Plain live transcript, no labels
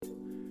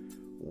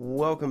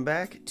Welcome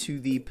back to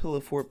the Pillow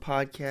Fort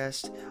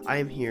podcast. I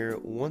am here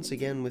once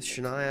again with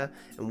Shania,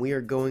 and we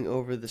are going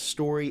over the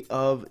story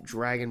of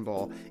Dragon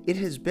Ball. It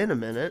has been a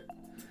minute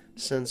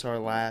since our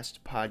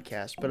last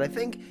podcast, but I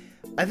think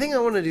I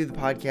want to do the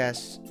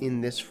podcast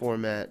in this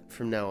format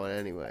from now on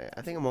anyway.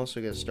 I think I'm also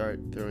going to start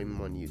throwing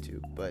them on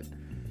YouTube, but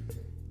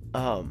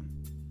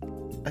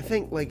I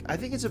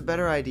think it's a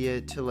better idea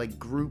to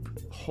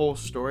group whole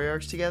story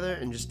arcs together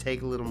and just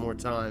take a little more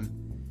time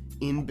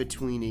in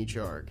between each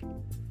arc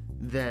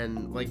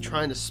than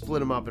trying to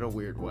split them up in a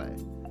weird way.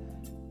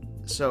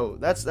 So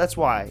that's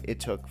why it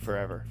took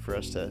forever for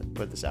us to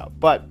put this out.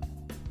 But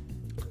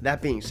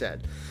that being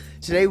said,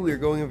 today we are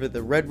going over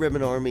the Red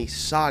Ribbon Army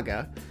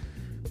saga,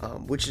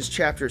 which is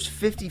chapters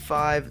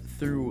 55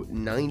 through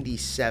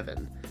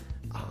 97.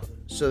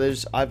 So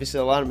there's obviously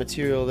a lot of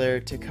material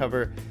there to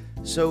cover.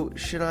 So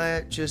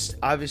Shania, just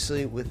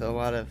obviously with a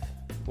lot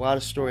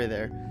of story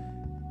there,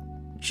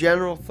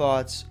 general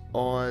thoughts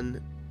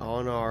on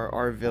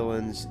our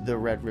villains, the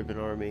Red Ribbon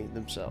Army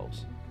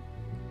themselves.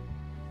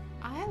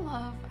 I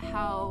love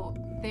how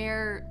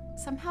they're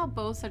somehow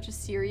both such a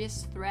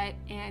serious threat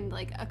and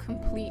a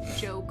complete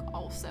joke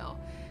also.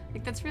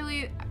 That's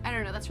really, I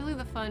don't know, that's really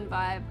the fun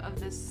vibe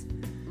of this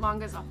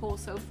manga as a whole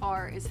so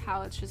far, is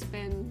how it's just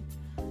been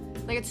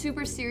it's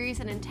super serious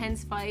and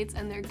intense fights,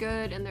 and they're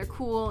good and they're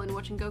cool, and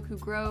watching Goku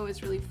grow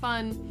is really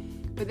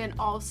fun, but then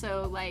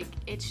also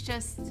it's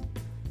just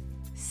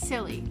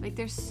silly.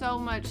 There's so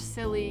much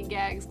silly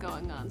gags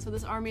going on. So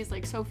this army is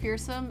so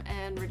fearsome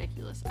and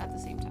ridiculous at the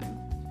same time.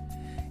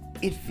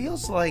 It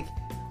feels like,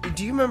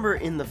 do you remember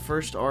in the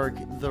first arc,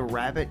 the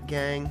Rabbit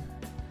Gang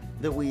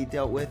that we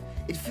dealt with?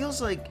 It feels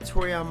like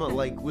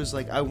Toriyama was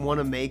I want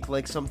to make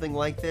something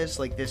like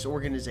this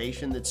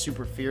organization that's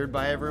super feared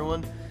by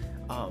everyone.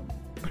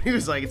 But he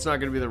was it's not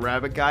going to be the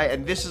Rabbit guy,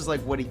 and this is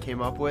what he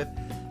came up with.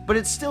 But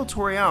it's still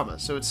Toriyama,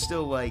 so it's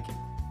still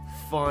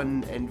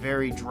fun and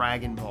very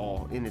Dragon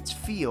Ball in its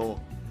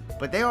feel,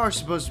 but they are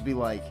supposed to be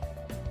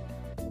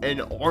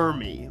an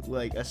army,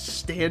 a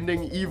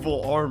standing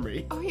evil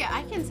army. Oh yeah,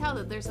 I can tell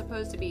that they're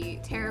supposed to be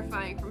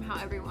terrifying from how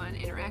everyone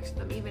interacts with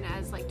them, even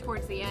as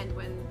towards the end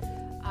when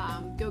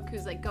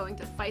Goku's going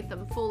to fight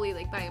them fully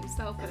by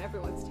himself and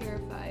everyone's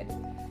terrified.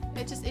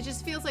 It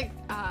just feels like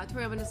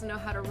Toriyama doesn't know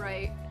how to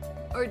write,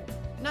 or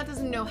not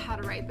doesn't know how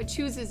to write, but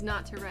chooses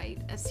not to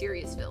write a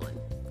serious villain,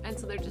 and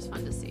so they're just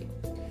fun to see.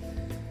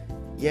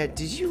 Yeah,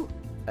 did you...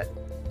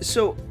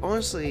 so,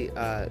 honestly,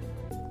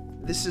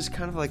 this is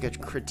kind of a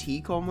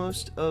critique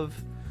almost of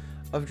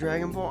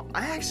Dragon Ball.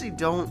 I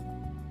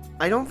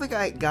don't think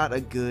I got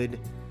a good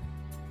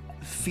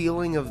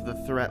feeling of the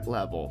threat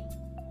level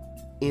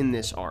in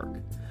this arc.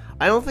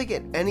 I don't think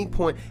at any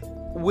point,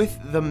 with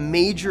the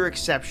major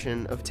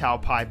exception of Tao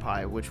Pai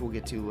Pai, which we'll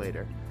get to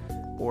later,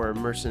 or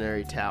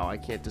Mercenary Tao, I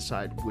can't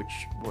decide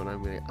which one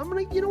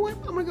you know what?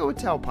 I'm gonna go with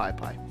Tao Pai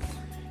Pai.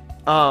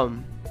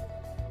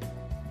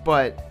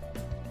 But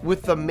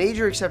with the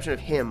major exception of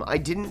him, I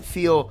didn't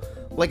feel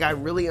like I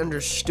really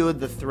understood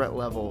the threat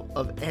level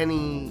of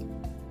any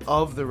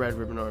of the Red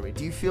Ribbon Army.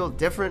 Do you feel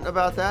different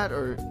about that,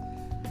 or?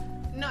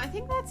 No, I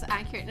think that's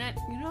accurate. And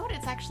you know what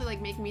it's actually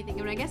making me think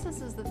of? And I guess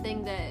this is the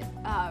thing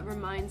that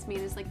reminds me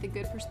is the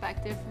good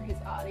perspective for his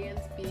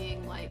audience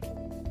being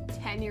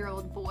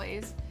 10-year-old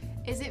boys.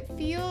 Is it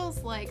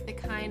feels like the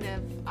kind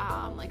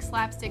of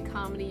slapstick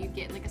comedy you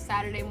get in a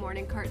Saturday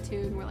morning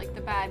cartoon where the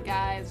bad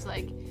guys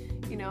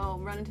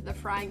run into the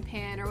frying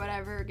pan or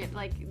whatever, get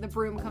the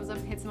broom comes up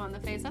and hits him on the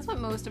face. That's what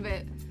most of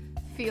it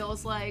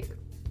feels like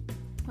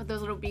with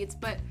those little beats.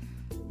 But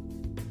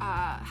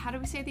how do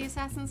we say the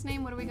assassin's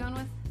name? What are we going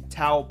with?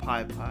 Tao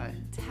Pai Pai.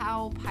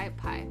 Tao Pai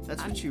Pai.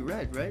 That's what you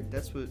read, right?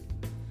 That's what...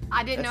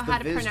 I didn't know how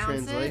to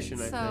pronounce it,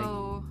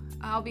 so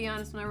I'll be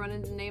honest, when I run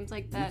into names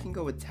like that... We can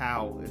go with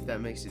Tao, if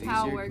that makes it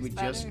Tao easier. Works Can we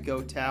better. just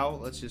go Tao?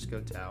 Let's just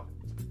go Tao.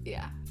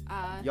 Yeah.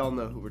 Y'all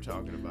know who we're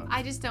talking about.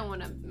 I just don't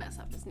want to mess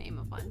up his name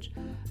a bunch.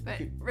 But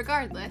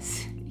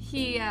regardless,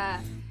 he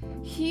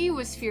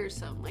was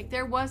fearsome.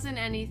 There wasn't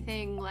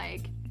anything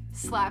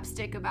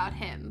slapstick about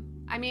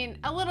him. I mean,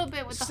 a little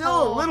bit with the whole...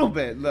 Still a little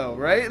bit, though,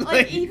 right?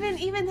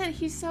 Even then,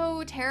 he's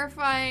so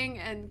terrifying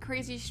and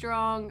crazy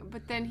strong,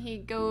 but then he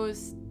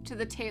goes to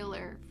the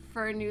tailor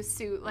for a new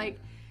suit.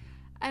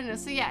 I don't know.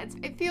 So yeah,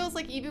 it feels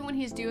like even when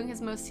he's doing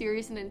his most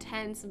serious and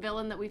intense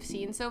villain that we've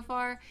seen so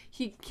far,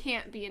 he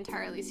can't be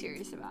entirely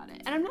serious about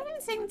it. And I'm not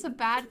even saying it's a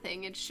bad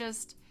thing. It's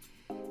just,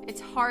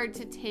 it's hard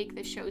to take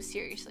the show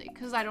seriously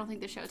because I don't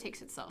think the show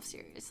takes itself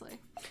seriously.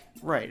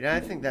 Right, and I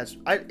think that's...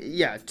 to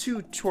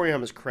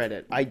Toriyama's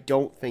credit, I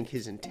don't think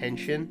his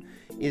intention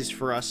is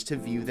for us to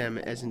view them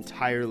as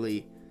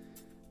entirely,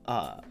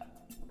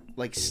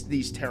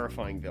 these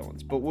terrifying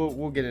villains. But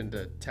we'll get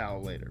into Tao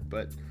later.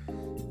 But,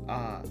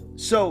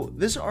 so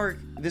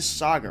this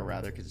saga,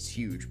 rather, because it's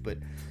huge, but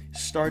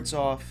starts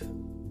off,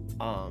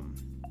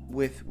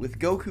 with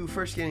Goku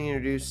first getting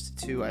introduced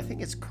to, I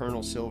think it's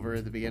Colonel Silver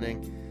at the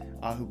beginning,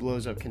 who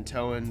blows up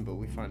Kentoan, but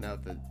we find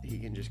out that he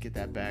can just get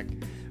that back.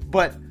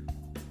 But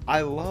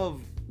I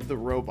love the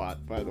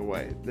robot, by the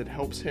way, that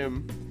helps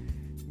him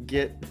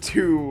get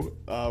to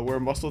where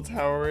Muscle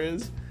Tower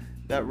is,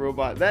 that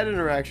robot, that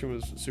interaction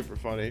was super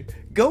funny.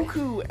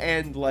 Goku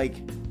and like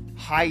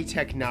high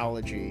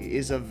technology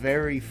is a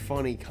very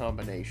funny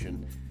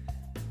combination.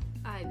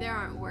 There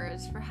aren't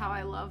words for how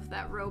I love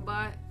that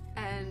robot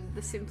and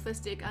the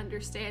simplistic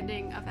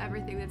understanding of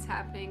everything that's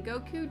happening.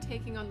 Goku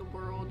taking on the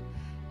world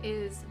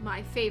is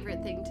my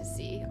favorite thing to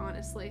see,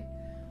 honestly.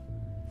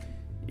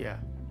 Yeah.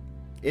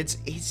 It's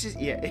just,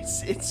 yeah,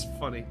 it's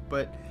funny.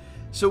 But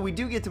so we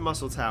do get to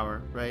Muscle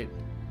Tower, right?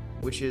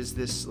 Which is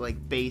this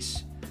like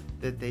base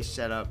that they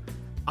set up.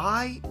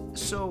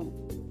 So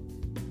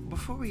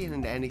before we get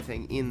into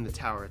anything in the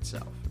tower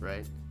itself,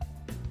 right?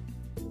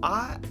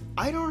 I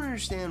don't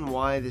understand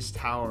why this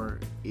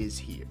tower is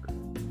here.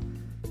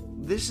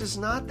 This is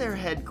not their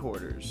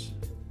headquarters.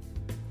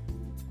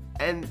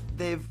 And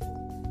they're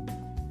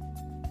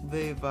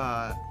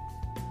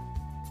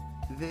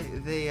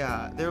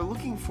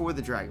looking for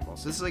the Dragon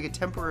Balls. This is like a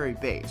temporary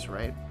base,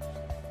 right?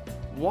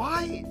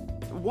 Why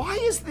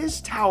is this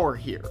tower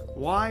here?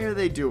 Why are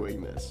they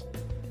doing this?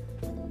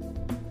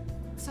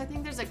 So I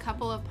think there's a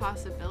couple of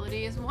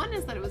possibilities. One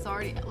is that it was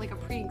already like a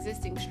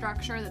pre-existing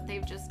structure that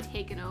they've just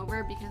taken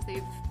over because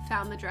they've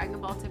found the Dragon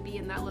Ball to be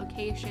in that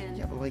location.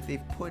 Yeah, but like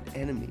they've put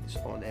enemies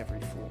on every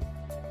floor.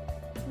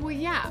 Well,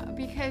 yeah,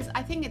 because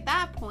I think at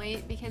that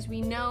point, because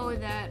we know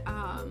that,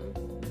 I'm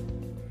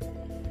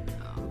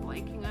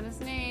blanking on his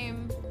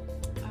name.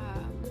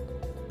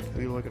 Who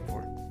are you looking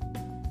for?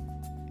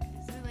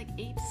 Is it like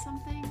 8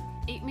 something?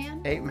 8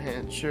 Man? 8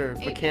 Man, sure.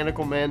 8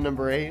 Mechanical Man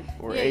number 8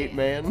 or Yeah, 8 yeah.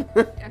 Man.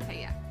 Okay,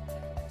 yeah.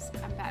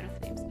 I'm bad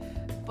with names.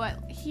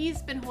 But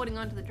he's been holding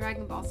on to the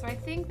Dragon Ball, so I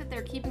think that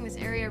they're keeping this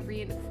area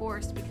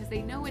reinforced because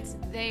they know it's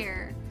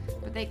there,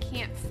 but they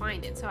can't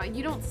find it. So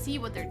you don't see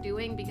what they're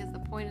doing because the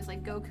point is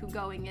like Goku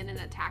going in and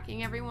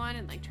attacking everyone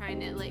and like trying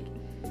to like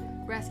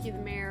rescue the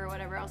mayor or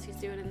whatever else he's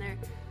doing in there.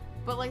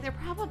 But like they're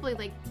probably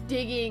like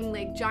digging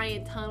like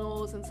giant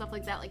tunnels and stuff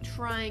like that, like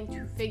trying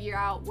to figure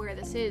out where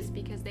this is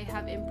because they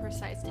have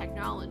imprecise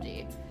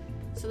technology.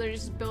 So they're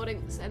just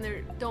building, and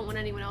they don't want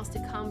anyone else to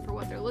come for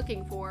what they're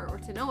looking for or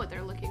to know what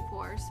they're looking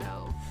for.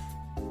 So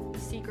a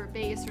secret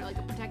base or like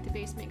a protected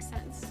base makes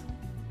sense.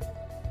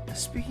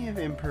 Speaking of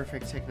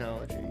imperfect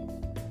technology,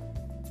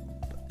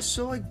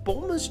 so like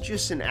Bulma's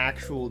just an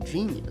actual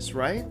genius,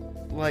 right?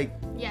 Like,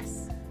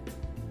 Yes.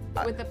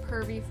 With a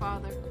pervy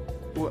father.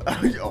 well,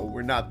 oh,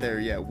 we're not there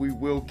yet. We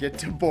will get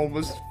to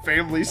Bulma's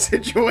family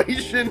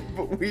situation,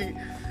 but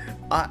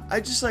I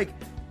just like,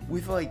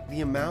 with like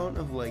the amount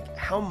of like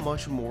how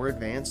much more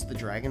advanced the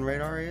Dragon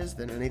Radar is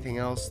than anything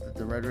else that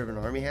the Red Ribbon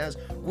Army has,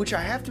 which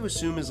I have to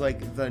assume is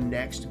like the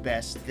next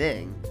best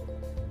thing,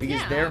 because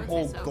Yeah, I their would say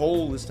whole so.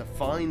 goal is to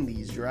find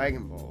these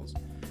Dragon Balls.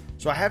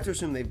 So I have to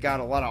assume they've got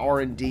a lot of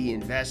R&D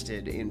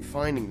invested in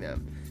finding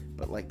them.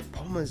 But like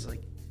Bulma's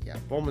like, yeah,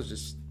 Bulma's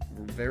just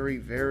very,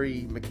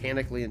 very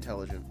mechanically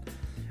intelligent.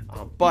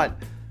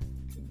 But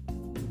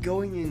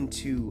going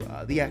into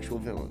the actual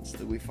villains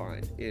that we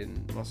find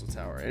in Muscle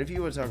Tower, and if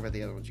you want to talk about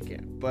the other ones, you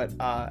can. But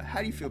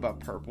how do you feel about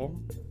Purple?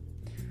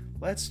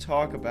 Let's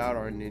talk about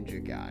our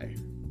ninja guy.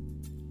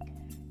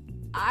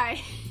 I'm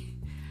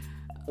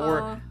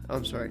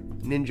sorry,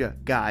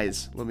 ninja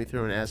guys. Let me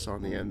throw an S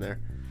on the end there.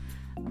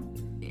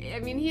 I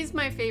mean, he's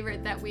my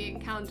favorite that we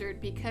encountered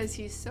because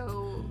he's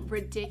so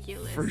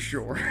ridiculous. For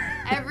sure.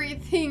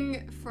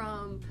 Everything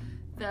from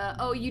the,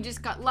 oh, you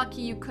just got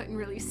lucky, you couldn't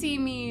really see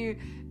me,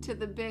 to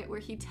the bit where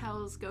he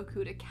tells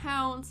Goku to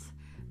count,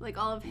 like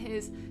all of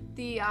his,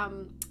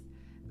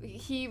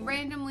 he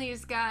randomly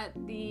has got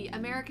the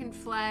American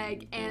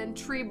flag and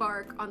tree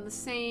bark on the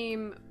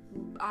same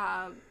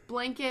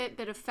blanket,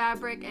 bit of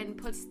fabric, and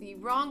puts the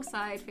wrong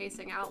side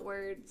facing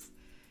outwards.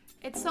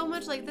 It's so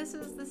much like this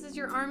is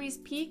your army's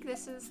peak.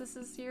 This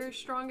is your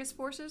strongest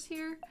forces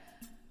here.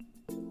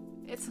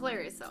 It's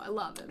hilarious though. I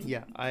love him.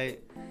 Yeah,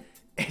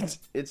 it's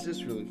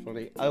just really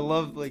funny. I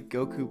love like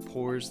Goku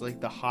pours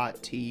like the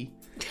hot tea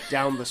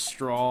down the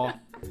straw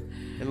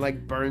and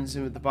like burns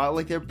him at the bottom.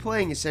 Like they're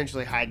playing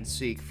essentially hide and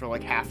seek for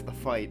like half the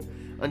fight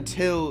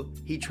until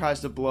he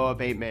tries to blow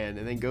up 8 Man,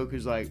 and then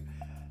Goku's like,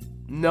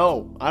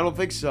 "No, I don't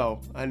think so."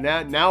 And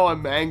now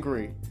I'm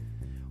angry.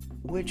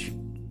 Which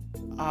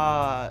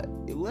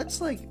let's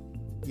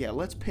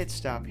pit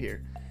stop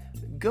here.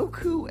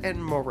 Goku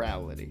and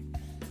morality.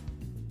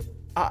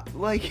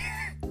 Like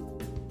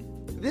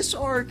this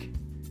arc.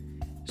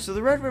 So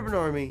the Red Ribbon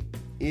Army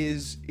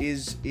is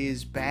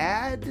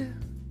bad.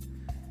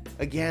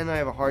 Again, I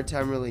have a hard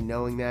time really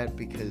knowing that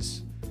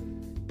because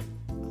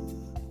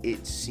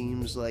it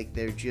seems like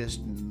they're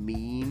just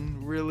mean,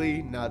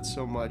 really, not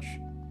so much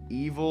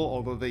evil,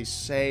 although they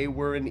say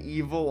we're an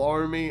evil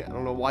army. I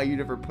don't know why you'd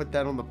ever put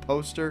that on the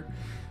poster.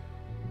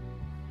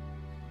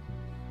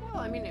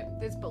 Well, I mean,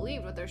 it's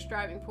believed what they're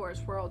striving for is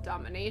world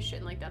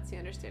domination. Like, that's the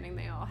understanding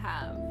they all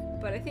have.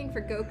 But I think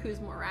for Goku's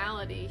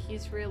morality,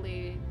 he's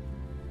really...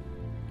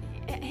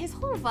 his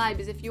whole vibe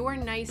is if you're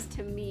nice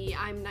to me,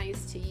 I'm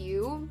nice to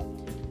you.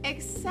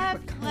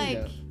 Except, But like...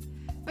 kinda.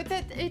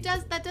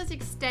 But that does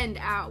extend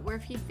out, where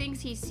if he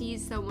thinks he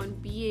sees someone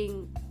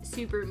being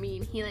super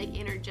mean, he like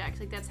interjects.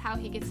 Like that's how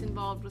he gets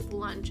involved with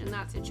Lunch in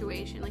that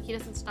situation. Like he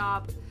doesn't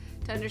stop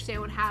to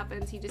understand what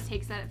happens. He just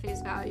takes that at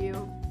face value.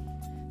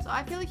 So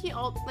I feel like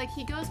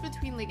he goes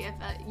between like if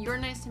you're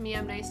nice to me,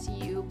 I'm nice to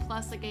you,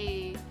 plus like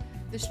the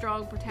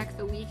strong protect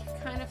the weak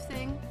kind of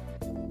thing.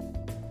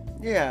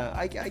 Yeah,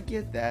 I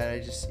get that.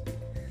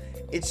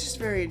 It's just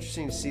very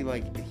interesting to see,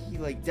 like, he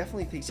like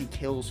definitely thinks he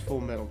kills Full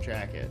Metal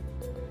Jacket.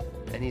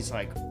 And he's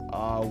like,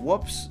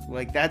 whoops.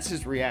 Like, that's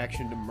his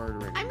reaction to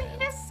murdering. I mean, he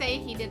does say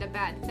he did a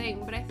bad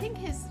thing, but I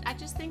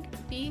just think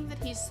being that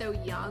he's so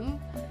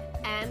young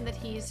and that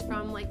he's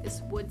from, like,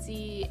 this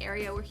woodsy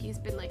area where he's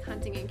been, like,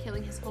 hunting and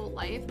killing his whole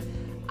life,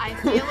 I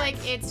feel like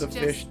it's the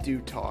fish do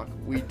talk.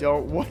 We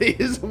don't,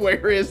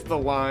 where is the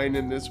line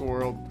in this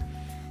world?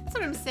 That's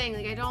what I'm saying.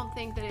 Like, I don't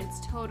think that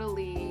it's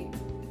totally,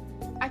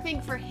 I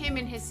think for him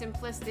and his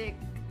simplistic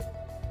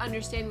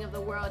understanding of the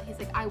world, he's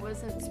like, I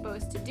wasn't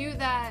supposed to do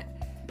that.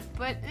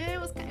 But it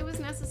was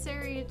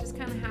necessary. It just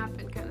kind of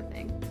happened, kind of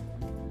thing.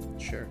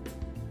 Sure.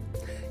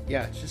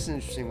 Yeah, it's just an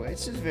interesting way.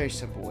 It's just a very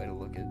simple way to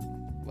look at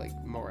like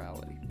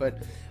morality. But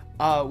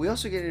we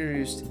also get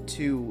introduced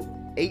to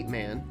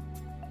 8-Man.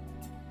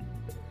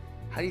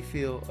 How do you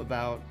feel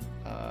about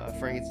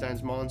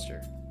Frankenstein's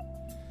monster?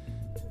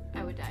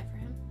 I would die for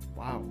him.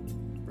 Wow,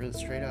 really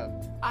straight up.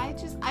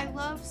 I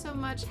love so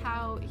much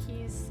how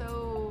he's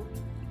so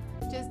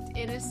just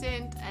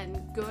innocent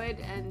and good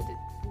and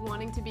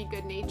wanting to be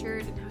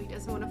good-natured, and how he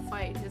doesn't want to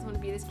fight, he doesn't want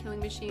to be this killing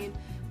machine,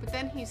 but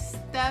then he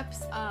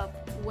steps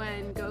up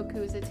when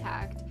Goku's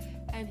attacked,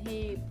 and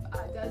he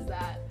does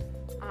that,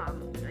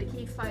 like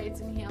he fights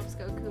and he helps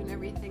Goku and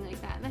everything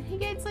like that, and then he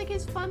gets like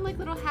his fun like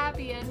little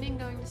happy ending,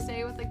 going to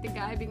stay with like the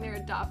guy being their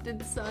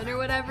adopted son or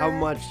whatever. How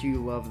much do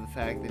you love the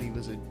fact that he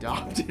was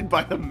adopted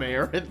by the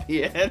mayor at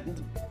the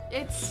end?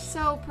 It's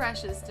so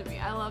precious to me.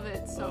 I love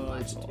it so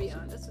much, to be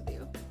honest with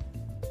you.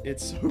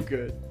 It's so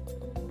good.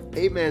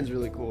 8-Man's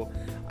really cool.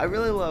 I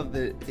really love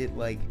that it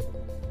like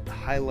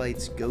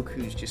highlights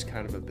Goku's just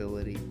kind of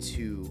ability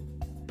to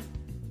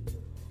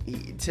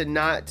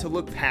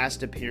look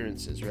past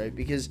appearances, right?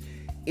 Because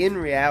in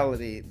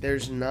reality,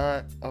 there's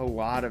not a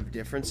lot of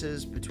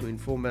differences between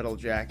Full Metal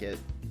Jacket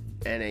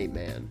and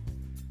 8-Man.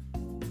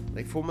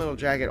 Like Full Metal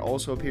Jacket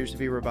also appears to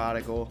be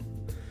robotical.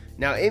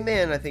 Now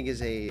 8-Man I think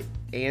is a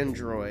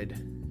android,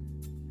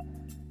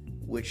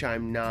 which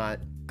I'm not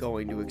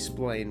going to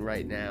explain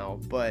right now,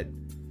 but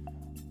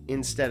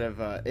instead of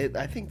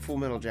I think Full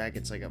Metal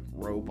Jacket's like a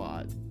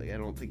robot. Like I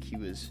don't think he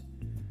was.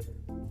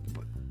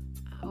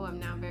 Oh, I'm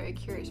now very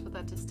curious what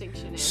that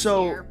distinction is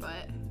So, here,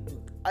 but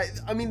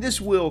I mean this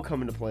will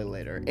come into play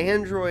later.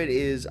 Android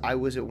is I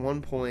was at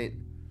one point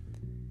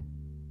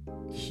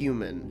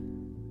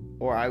human,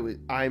 or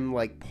I'm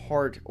like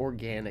part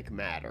organic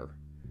matter.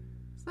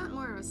 Is that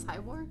more of a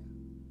cyborg?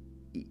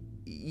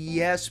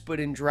 Yes, but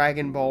in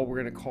Dragon Ball, we're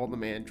gonna call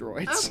them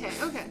androids.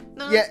 Okay.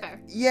 No, Yeah, that's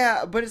fair.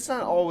 yeah, but it's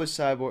not always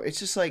cyborg. It's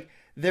just like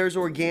there's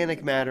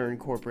organic matter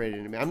incorporated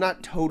into me. I'm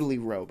not totally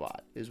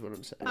robot, is what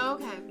I'm saying. Oh,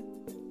 okay.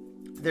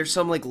 There's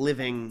some like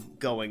living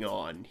going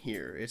on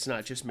here. It's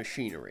not just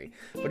machinery.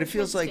 But it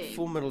feels like Interesting.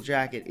 Full Metal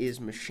Jacket is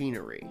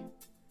machinery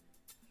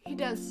He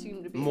does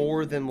seem to be.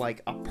 more than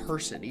like a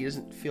person. He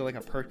doesn't feel like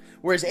a person.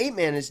 Whereas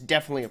 8-Man is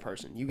definitely a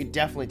person. You can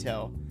definitely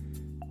tell.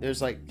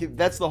 There's like,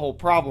 that's the whole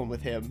problem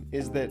with him,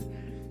 is that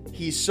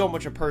he's so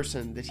much a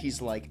person that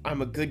he's like,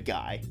 I'm a good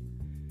guy.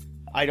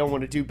 I don't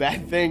want to do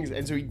bad things,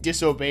 and so he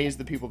disobeys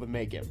the people that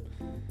make him.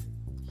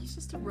 He's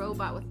just a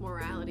robot with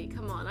morality.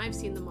 Come on, I've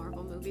seen the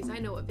Marvel movies. I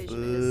know what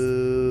Vision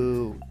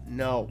Ooh,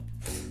 no.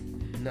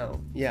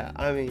 Yeah,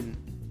 I mean,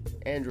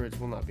 androids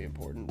will not be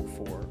important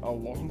for a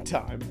long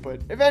time,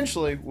 but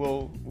eventually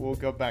we'll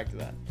go back to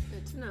that.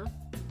 is. Good to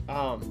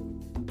know.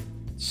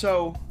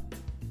 So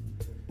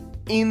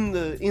in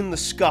the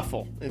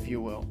scuffle, if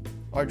you will,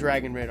 our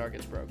dragon radar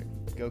gets broken.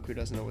 Goku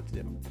doesn't know what to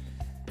do.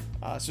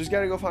 So he's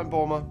got to go find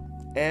Bulma,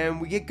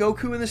 and we get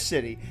Goku in the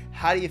city.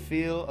 How do you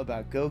feel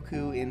about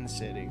Goku in the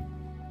city?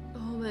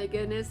 Oh my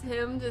goodness,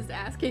 him just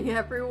asking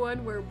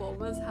everyone where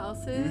Bulma's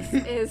house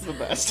is The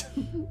best.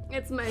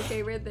 It's my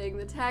favorite thing.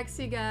 The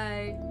taxi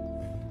guy,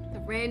 the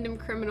random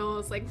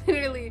criminals, like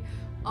literally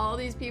all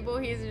these people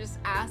he's just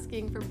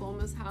asking for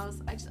Bulma's house.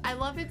 I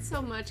love it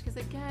so much because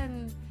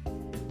again,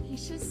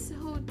 he's just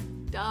so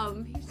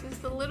dumb. He's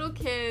just a little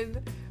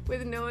kid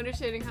with no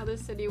understanding how the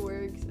city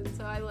works, and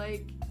so I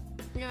like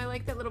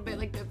that little bit.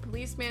 Like the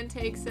policeman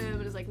takes him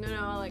and is like,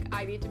 no, like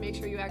I need to make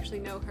sure you actually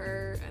know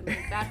her, and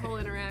like that whole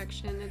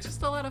interaction. It's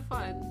just a lot of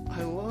fun.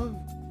 I love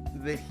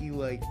that he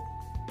like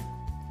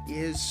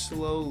is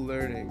slow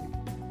learning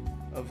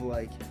of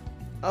like,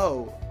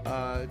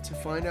 to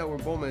find out where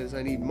Bulma is,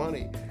 I need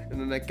money. And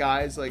then that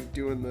guy's like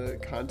doing the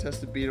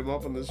contest to beat him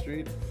up on the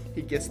street.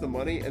 He gets the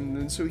money, and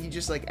then so he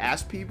just like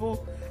asks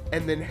people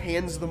and then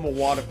hands them a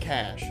wad of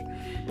cash.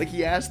 Like,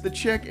 he asked the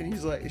chick, and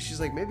she's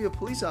like, maybe a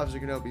police officer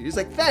can help you. He's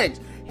like, thanks.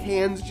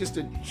 Hands just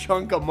a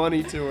chunk of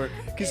money to her,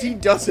 because he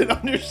doesn't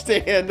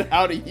understand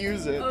how to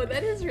use it. Oh,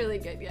 that is really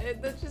good. Yeah,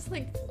 that's just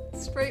like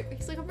straight.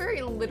 He's like a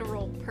very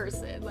literal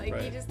person. Like, he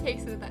Right. just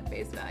takes it at that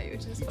face value,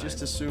 which is He fun.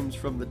 just assumes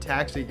from the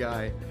taxi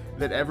guy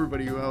that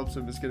everybody who helps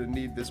him is going to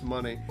need this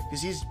money,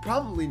 because he's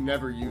probably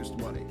never used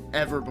money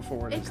ever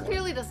before in It his life.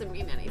 clearly doesn't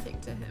mean anything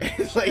to him.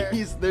 It's for like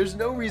sure. there's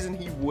no reason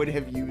he would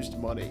have used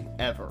money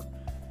ever.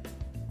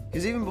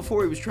 Because even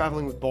before he was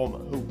traveling with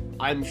Bulma, who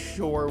I'm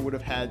sure would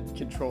have had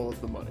control of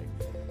the money.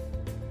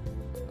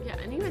 Yeah,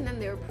 and even then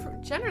they were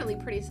generally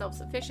pretty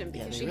self-sufficient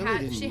Yeah, because they she really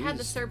had didn't she had the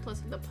use- surplus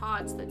of the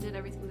pods that did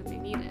everything that they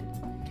needed.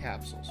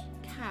 Capsules.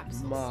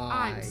 Capsules. My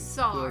I'm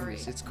sorry.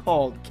 goodness, it's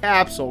called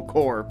Capsule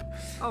Corp.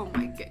 Oh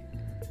my god.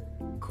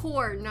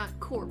 Core, not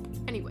corp.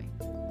 Anyway,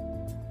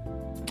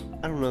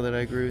 I don't know that I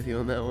agree with you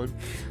on that one.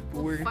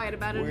 we'll fight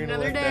about it we're gonna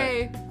another let that-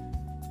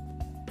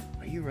 day.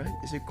 Are you right?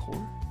 Is it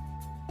Core?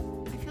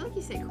 I feel like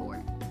you say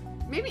core.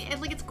 Maybe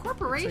like it's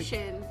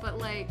corporation, but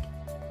like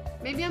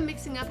maybe I'm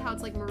mixing up how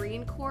it's like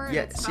Marine Corps. And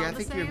Yeah, it's see, I spelled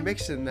the think you're same.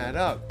 mixing that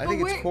up. I But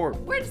think it's Corp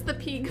Where does the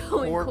P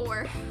go in Corp.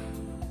 core?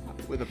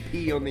 with a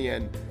P on the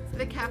end.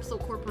 The Capsule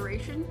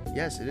Corporation.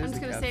 Yes, it is. I'm just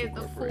the gonna say it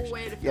Capsule the full Corporation.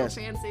 way to feel Yes.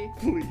 fancy.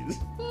 Please.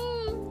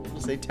 Mm,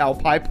 I'll say Tau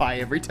Pai Pai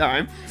every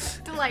time.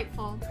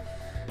 delightful.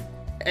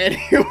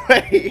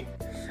 Anyway,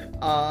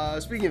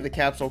 speaking of the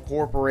Capsule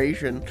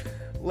Corporation,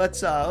 let's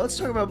talk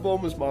about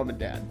Bulma's mom and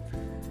dad.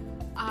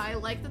 I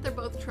like that they're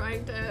both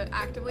trying to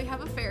actively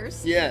have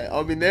affairs. Yeah,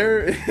 I mean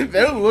they're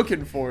they're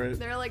looking for it.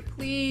 They're like,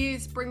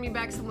 please bring me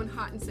back someone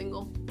hot and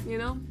single. You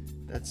know?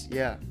 That's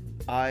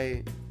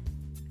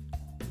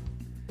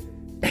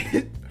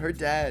her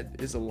dad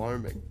is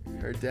alarming.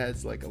 Her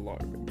dad's like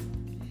alarming.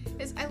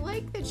 I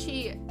like that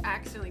she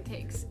accidentally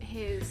takes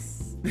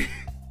his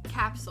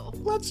capsule.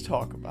 Let's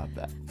talk about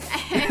that.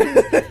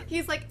 And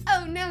he's like,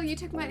 oh no, you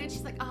took mine. And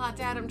she's like, ah,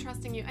 Dad, I'm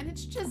trusting you. And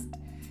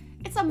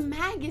it's a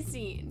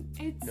magazine.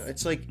 No,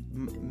 it's like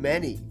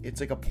many. It's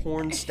like a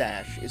porn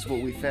stash is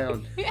what we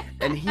found.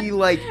 And he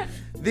like,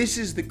 this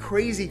is the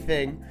crazy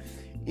thing,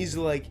 is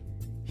like,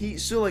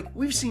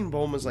 we've seen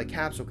Bulma's like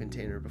capsule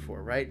container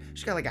before, right?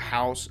 She's got like a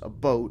house, a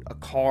boat, a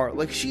car,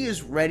 like she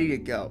is ready to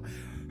go.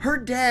 Her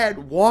dad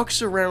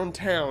walks around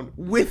town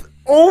with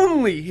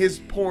only his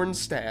porn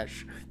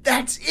stash.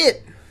 That's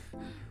it.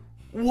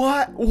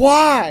 What?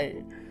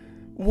 Why?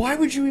 Why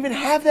would you even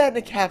have that in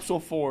a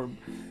capsule form?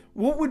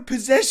 What would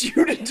possess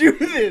you to do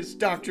this,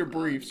 Dr.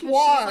 Briefs? She's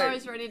Why?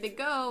 always ready to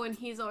go, and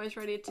he's always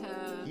ready to.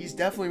 He's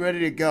definitely ready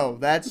to go.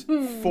 That's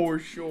for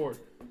sure.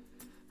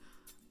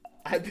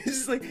 This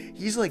is like,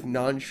 he's like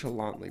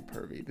nonchalantly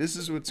pervy. This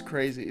is what's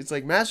crazy. It's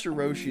like Master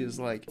Roshi is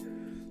like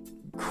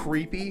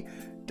creepy.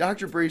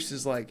 Dr. Briefs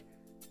is like,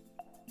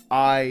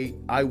 I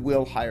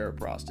will hire a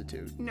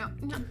prostitute. No,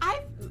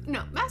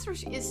 Master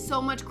Roshi is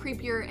so much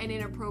creepier and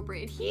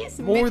inappropriate. He is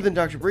More than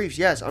Dr. Briefs,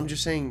 yes. I'm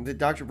just saying that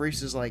Dr.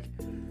 Briefs is like,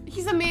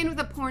 He's a man with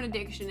a porn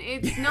addiction.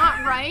 It's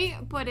not right,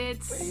 but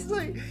it's. he's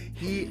like,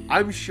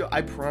 I'm sure,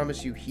 I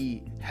promise you,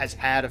 he has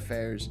had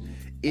affairs,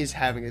 is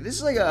having it. This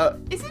is like a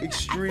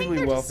extremely I think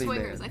they're wealthy just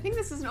swingers. man. I think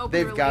this is an open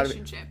They've gotta be-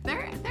 relationship.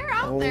 They're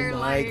out Oh there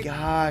my like.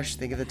 gosh,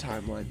 think of the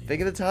timeline.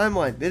 Think of the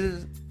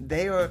timeline.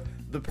 They are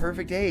the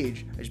perfect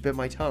age. I just bit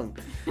my tongue.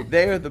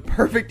 They are the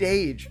perfect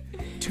age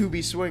to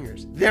be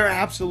swingers. They're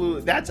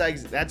absolutely, that's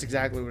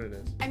exactly what it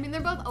is. I mean,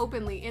 they're both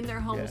openly in their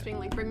homes Yeah. being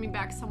like, "Bring me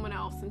back someone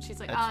else," and she's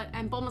like,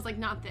 and Bulma's like,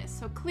 "Not this."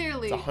 So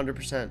clearly, It's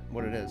 100%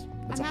 what it is.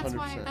 and That's that's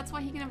 100%.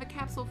 why he can have a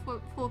capsule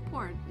full of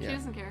porn. Yeah. She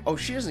doesn't care. Oh,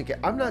 she doesn't care.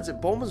 I'm not saying,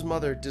 Bulma's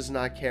mother does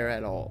not care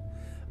at all.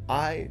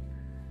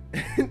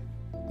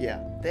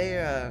 Yeah,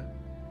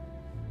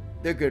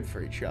 they're good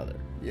for each other,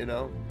 you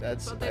know?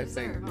 That's, What they I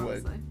think, deserve,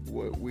 honestly.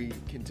 what we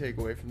can take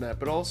away from that.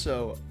 But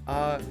also,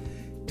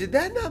 did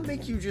that not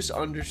make you just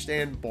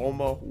understand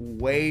Bulma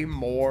way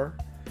more?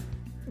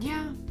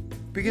 Yeah.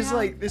 Because, Yeah.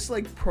 like, this,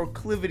 like,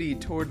 proclivity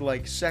toward,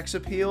 like, sex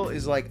appeal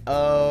is like,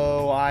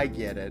 oh, I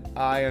get it.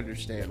 I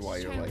understand why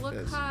She's you're trying like to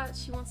look this. hot.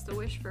 She wants to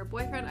wish for a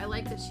boyfriend. I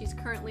like that she's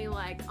currently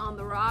like on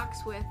the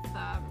rocks with.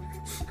 Oh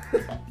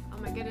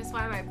my goodness,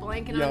 why am I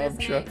blanking on his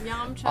name?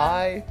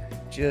 Yamcha.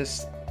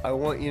 Yamcha. I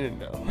want you to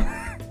know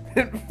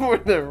that for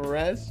the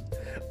rest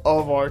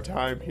of our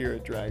time here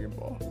at Dragon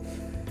Ball,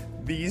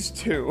 these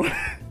two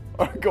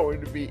are going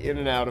to be in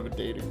and out of a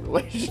dating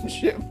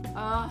relationship.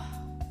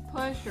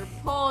 Push or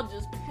pull,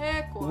 just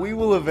pick one. We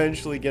will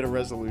eventually get a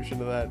resolution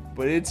to that,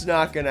 but it's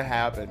not going to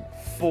happen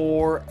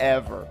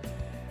forever.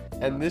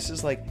 And this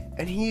is like,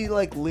 and he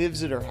like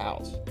lives at her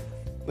house.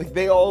 Like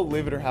they all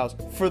live at her house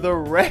for the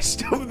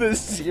rest of the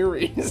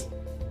series.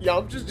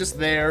 Yamcha's just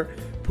there.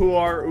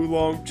 Puar,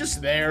 Oolong,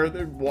 just there.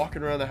 They're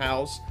walking around the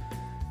house.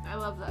 I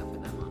love that for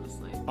them,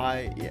 honestly.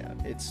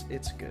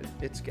 It's good.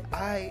 It's good.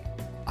 I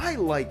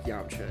like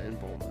Yamcha and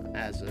Bulma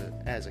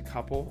as a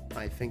couple.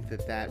 I think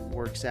that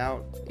works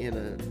out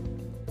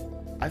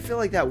I feel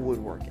like that would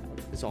work out.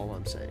 Is all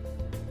I'm saying.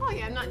 Oh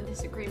yeah, I'm not in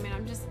disagreement.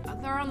 I'm just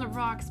they're on the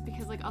rocks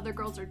because like other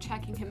girls are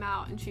checking him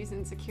out and she's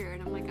insecure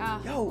and I'm like,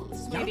 Yo,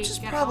 sweetie, Yamcha's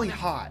get probably out of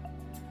hot.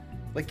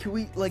 Like, can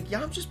we, like,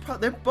 Yamcha's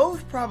they're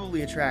both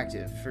probably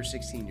attractive for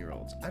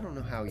 16-year-olds. I don't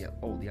know how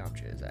old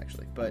Yamcha is,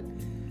 actually, but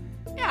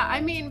Yeah,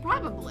 I mean,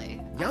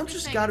 probably.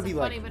 Yamcha's gotta be,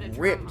 like,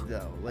 ripped,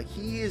 though. Like,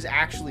 he is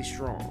actually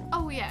strong.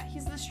 Oh, yeah,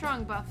 he's the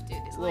strong buff dude.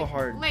 It's a little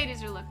hard.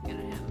 Ladies are looking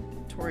at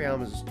him.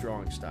 Toriyama's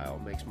drawing style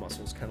makes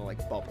muscles kind of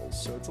like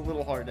bubbles, so it's a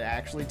little hard to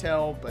actually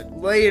tell, but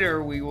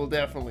later we will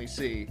definitely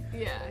see.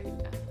 Yeah.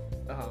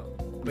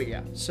 But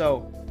yeah,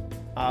 so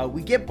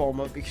we get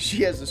Bulma because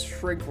she has a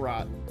shrink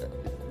rod.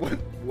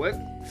 What?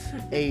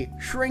 A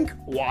shrink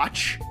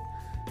watch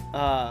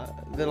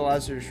that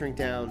allows her to shrink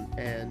down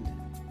and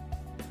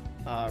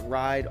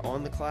ride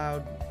on the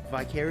cloud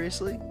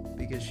vicariously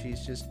because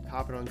she's just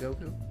hopping on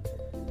Goku.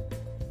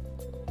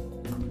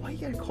 Why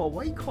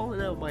are you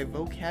calling out my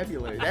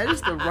vocabulary? That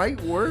is the right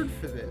word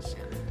for this.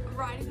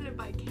 Riding it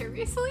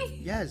vicariously?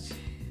 Yes.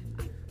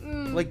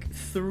 Like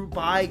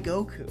by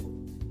Goku.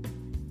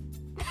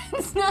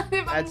 It's not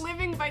if I'm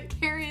living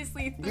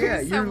vicariously through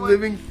someone. You're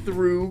living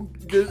through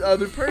the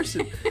other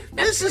person.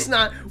 This is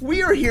not.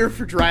 We are here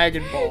for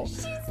Dragon Ball.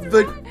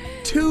 The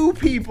two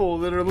people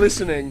that are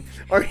listening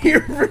are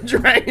here for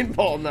Dragon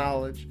Ball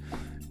knowledge.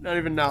 Not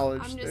even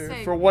knowledge. I'm just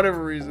saying, for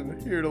whatever reason,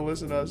 here to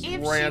listen to us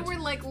if rant. she were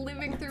like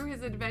living through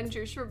his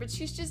adventure, sure, but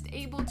she's just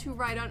able to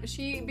ride on.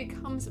 She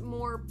becomes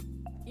more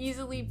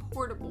easily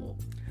portable.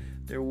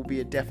 There will be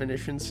a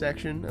definition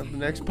section of the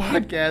next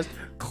podcast.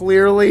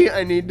 Clearly,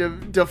 I need to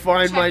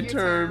define my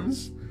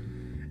terms.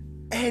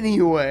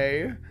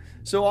 Anyway,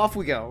 so off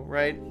we go,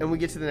 right? And we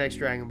get to the next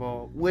Dragon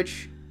Ball,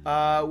 which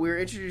we're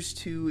introduced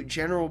to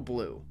General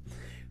Blue,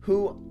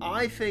 who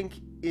I think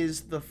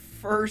is the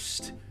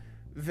first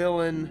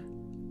villain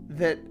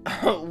that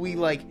we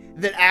like,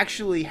 that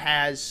actually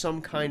has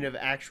some kind of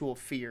actual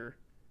fear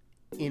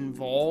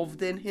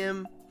involved in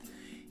him.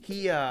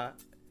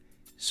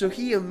 So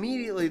he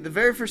immediately, the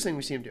very first thing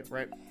we see him do,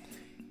 right,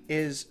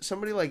 is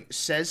somebody, like,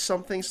 says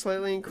something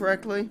slightly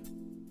incorrectly.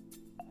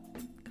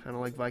 Kind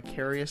of like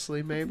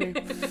vicariously, maybe.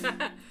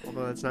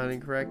 Although that's not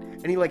incorrect.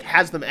 And he, like,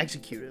 has them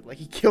executed. Like,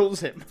 he kills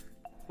him.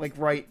 Like,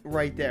 right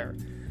there.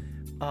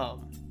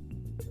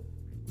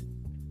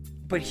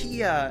 But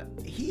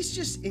he's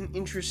just an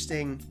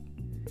interesting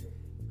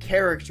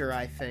character,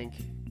 I think.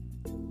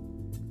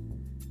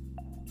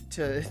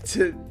 To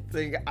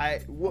think,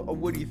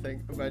 what do you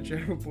think about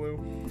General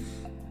Blue?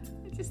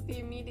 Just the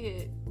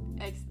immediate,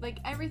 like,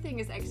 everything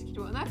is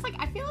executable, and that's like,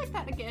 I feel like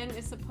that again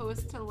is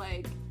supposed to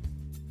like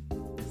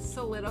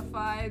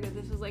solidify that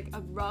this was like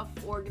a rough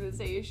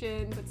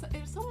organization, but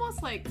it's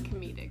almost like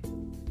comedic.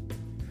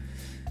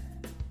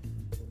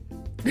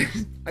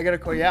 I gotta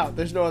call you out.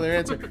 There's no other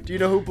answer. Do you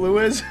know who Blue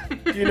is?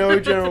 Do you know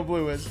who General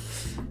Blue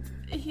is?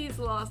 He's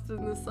lost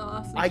in the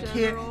sauce. I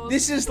can't.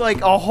 This is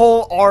like a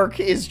whole arc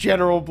is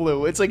General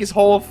Blue. It's like his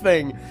whole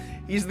thing.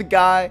 He's the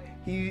guy.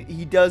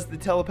 He does the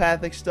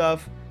telepathic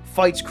stuff.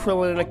 Fights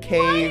Krillin in a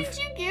cave. Why did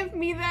you give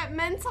me that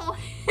mental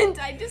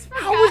hint? I just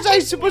forgot. How was I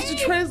supposed to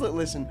translate?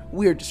 Listen,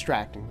 we're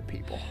distracting the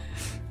people.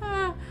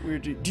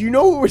 Do you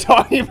know what we're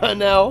talking about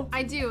now?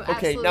 I do.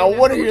 Okay, now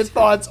what are your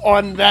thoughts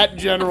on that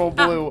General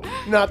Blue,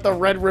 not the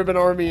Red Ribbon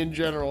Army in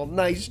general?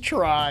 Nice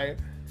try.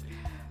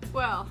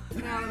 Well,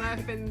 now that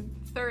I've been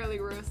thoroughly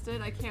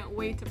roasted, I can't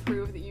wait to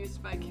prove that you used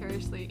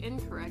vicariously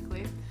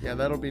incorrectly. Yeah,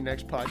 that'll be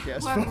next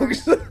podcast, However,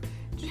 folks.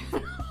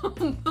 General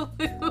Blue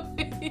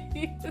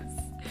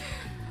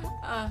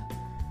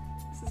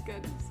this is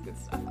good. This is good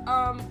stuff.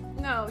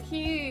 No,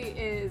 he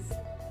is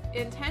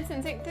intense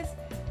and sick. This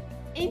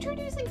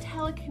introducing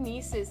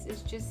telekinesis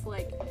is just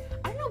like,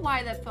 I don't know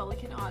why that felt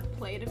like an odd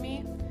play to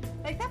me.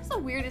 Like, that's the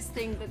weirdest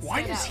thing that's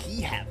Why does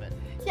he have it?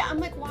 Yeah, I'm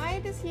like, why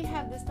does he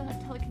have this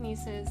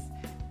telekinesis?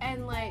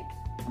 And like,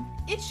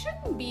 it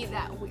shouldn't be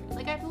that weird.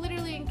 Like, I've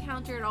literally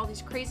encountered all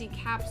these crazy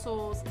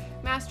capsules.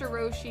 Master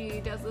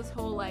Roshi does this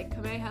whole like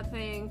Kameha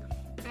thing.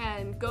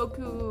 And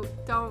Goku,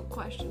 don't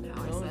question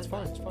how I said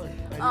that. It's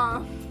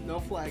fine.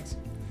 No flags.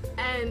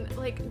 And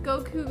like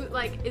Goku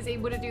like is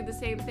able to do the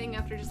same thing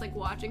after just like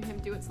watching him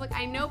do it. So like,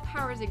 I know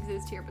powers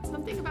exist here, but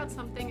something about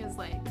something as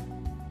like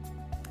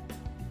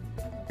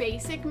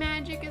basic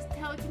magic as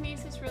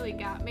telekinesis really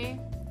got me.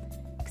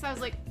 Because I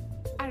was like,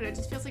 I don't know, it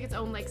just feels like its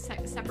own like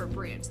separate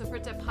branch. So for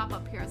it to pop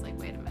up here, I was like,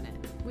 wait a minute,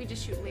 we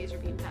just shoot laser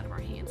beams out of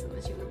our hands in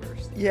this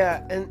universe.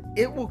 Yeah, and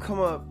it will come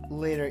up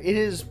later. It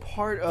is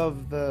part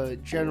of the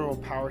general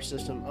power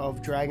system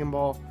of Dragon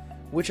Ball,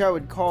 which I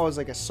would call as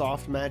like a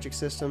soft magic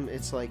system.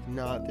 It's like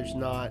there's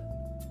not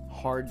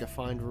hard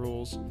defined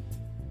rules.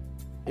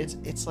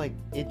 It's like,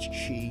 it's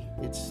chi.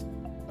 It's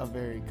a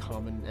very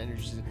common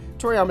energy system.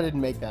 Toriyama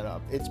didn't make that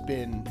up. It's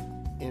been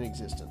in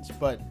existence.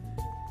 But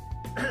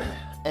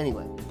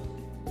anyway,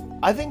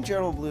 I think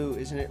General Blue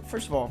isn't it.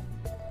 First of all,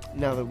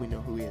 now that we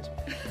know who he is,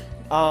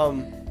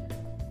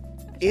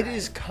 it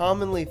is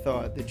commonly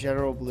thought that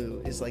General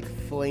Blue is like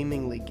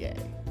flamingly gay.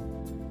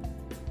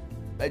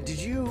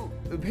 Did you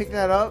pick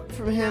that up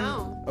from him?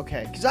 No.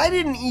 Okay, because I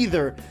didn't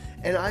either,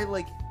 and I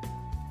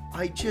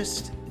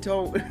just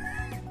don't.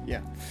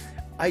 Yeah,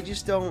 I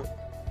just don't.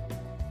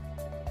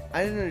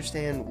 I didn't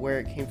understand where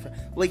it came from.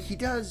 Like, he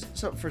does,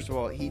 so first of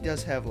all, he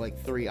does have,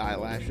 like, 3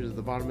 eyelashes at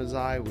the bottom of his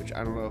eye, which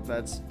I don't know if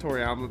that's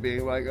Toriyama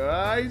being like,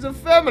 he's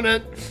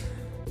effeminate.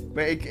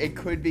 But it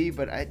could be,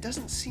 but it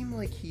doesn't seem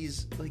like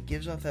he's, like,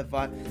 gives off that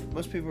vibe.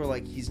 Most people are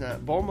like, he's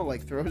not. Bulma,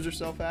 like, throws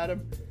herself at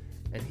him,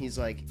 and he's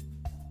like,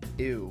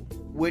 ew.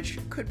 Which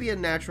could be a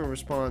natural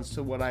response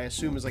to what I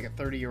assume is, like, a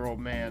 30-year-old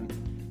man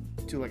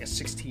to, like, a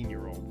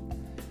 16-year-old.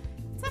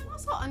 I'm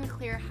also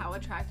unclear how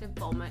attractive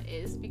Bulma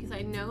is, because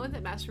I know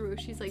that Master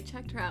Roshi's like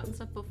checked her out and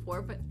stuff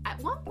before, but at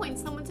one point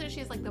someone said she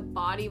has like the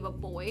body of a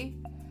boy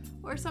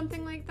or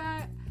something like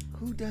that.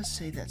 Who does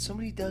say that?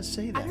 Somebody does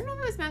say that. I don't know if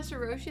it was Master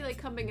Roshi like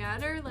coming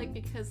at her, like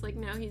because like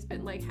now he's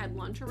been like had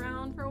lunch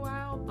around for a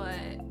while, but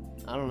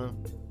I don't know.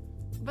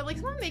 But like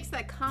someone makes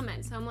that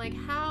comment, so I'm like,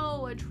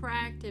 how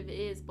attractive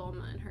is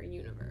Bulma in her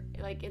universe,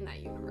 like in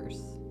that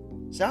universe?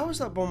 So I always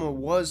thought Bulma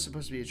was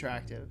supposed to be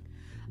attractive.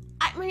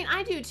 I mean,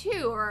 I do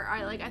too, or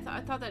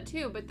I thought that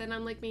too, but then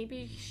I'm like,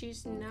 maybe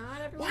she's not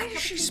everyone. Why does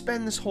she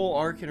spend this whole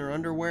arc in her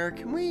underwear?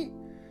 Can we...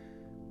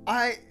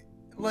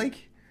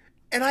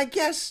 And I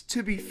guess,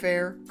 to be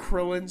fair,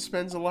 Krillin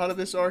spends a lot of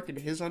this arc in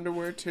his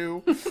underwear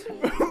too.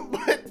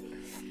 But,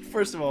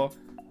 first of all,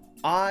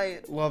 I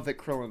love that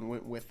Krillin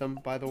went with them,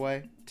 by the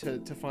way, to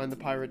find the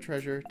pirate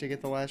treasure, to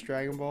get the last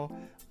Dragon Ball.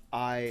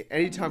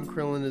 Anytime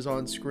Krillin is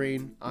on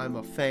screen, I'm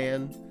a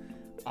fan.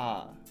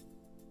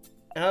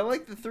 And I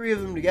like the 3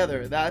 of them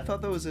together. I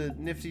thought that was a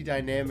nifty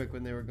dynamic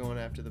when they were going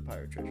after the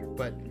pirate treasure.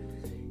 But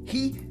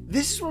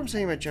this is what I'm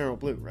saying about General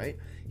Blue, right?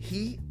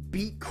 He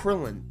beat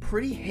Krillin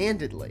pretty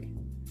handedly.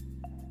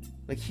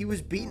 Like, he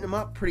was beating him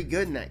up pretty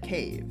good in that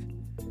cave.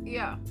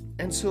 Yeah.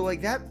 And so,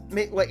 like,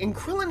 and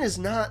Krillin is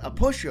not a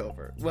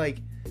pushover. Like,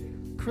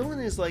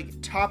 Krillin is,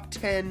 like, top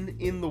 10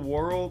 in the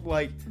world.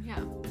 Like,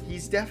 yeah.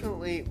 He's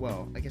definitely,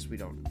 well, I guess we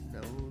don't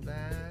know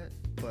that,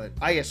 but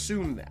I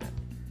assume that.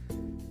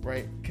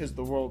 Right, because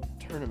the world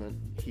tournament,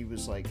 he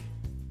was like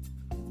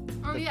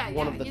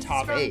one of the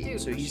top 8,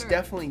 dude, so he's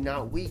definitely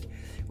not weak.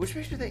 Which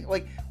makes me think,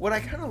 like, what I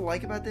kind of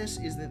like about this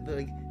is that,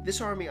 like, this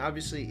army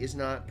obviously is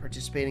not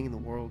participating in the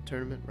world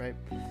tournament, right?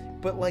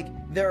 But, like,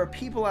 there are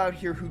people out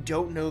here who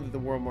don't know that the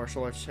World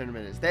Martial Arts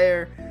Tournament is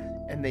there,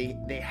 and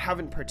they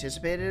haven't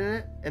participated in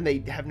it, and they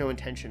have no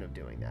intention of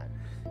doing that.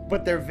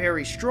 But they're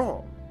very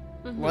strong.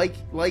 Mm-hmm.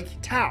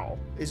 Like Tao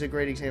is a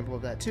great example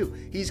of that too.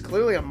 He's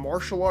clearly a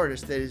martial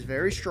artist that is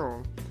very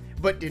strong,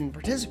 but didn't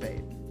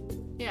participate.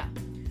 Yeah.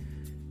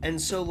 And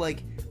so,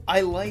 like,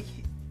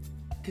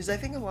 because I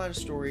think a lot of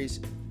stories,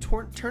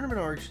 tournament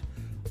arcs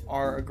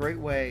are a great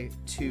way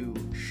to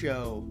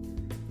show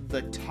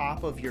the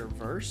top of your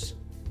verse.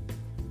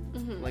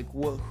 Mm-hmm. Like,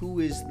 who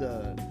is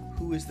the,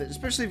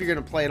 especially if you're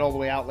gonna play it all the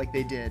way out like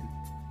they did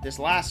this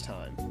last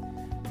time.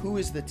 Who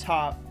is the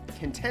top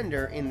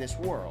contender in this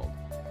world?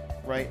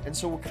 Right? And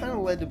so we're kind of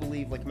led to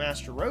believe, like,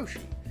 Master Roshi,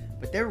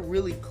 but they're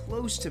really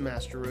close to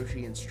Master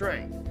Roshi in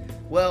strength.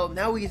 Well,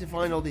 now we get to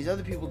find all these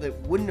other people that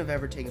wouldn't have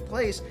ever taken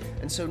place,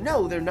 and so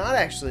no, they're not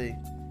actually.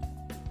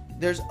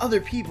 There's other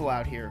people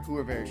out here who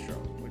are very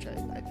strong, which I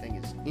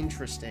think is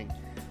interesting,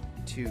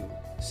 to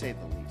say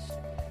the least.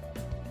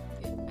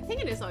 I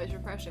think it is always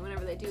refreshing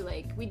whenever they do,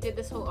 like, we did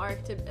this whole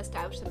arc to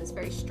establish them as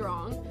very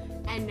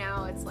strong, and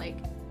now it's like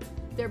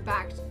they're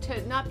back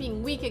to not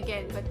being weak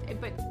again, but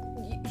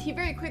he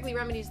very quickly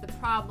remedies the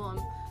problem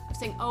of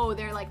saying, oh,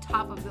 they're like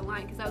top of the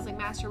line, because that was like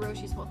Master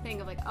Roshi's whole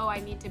thing of like, oh, I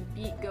need to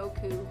beat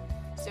Goku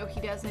so he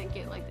doesn't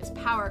get like this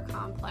power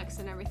complex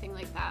and everything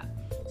like that.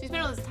 So he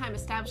spent all this time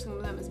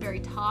establishing them as very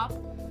top,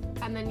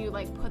 and then you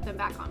like put them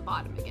back on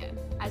bottom again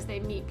as they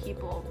meet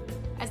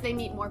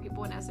more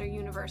people and as their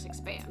universe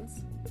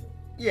expands.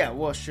 Yeah,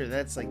 well, sure,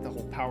 that's like the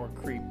whole power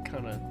creep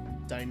kind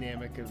of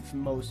dynamic of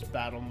most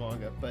battle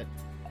manga, but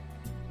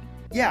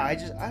yeah, I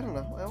don't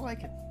know, I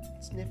like it.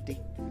 It's nifty.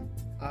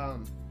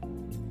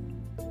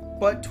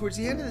 But towards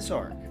the end of this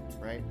arc,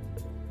 right?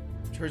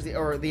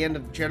 The end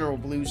of General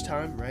Blue's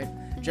time, right?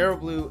 Mm-hmm. General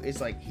Blue is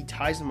like, he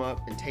ties him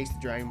up and takes the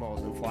Dragon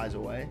Balls and flies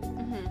away.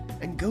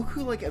 Mm-hmm. And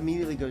Goku like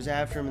immediately goes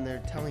after him, and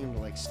they're telling him to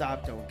like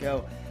stop, don't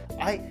go.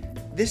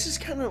 This is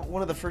kind of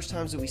one of the first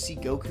times that we see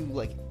Goku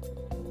like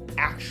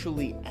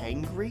actually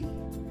angry.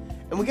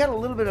 And we got a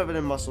little bit of it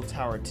in Muscle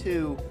Tower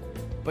too,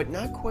 but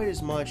not quite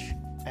as much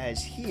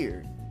as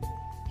here.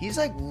 He's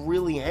like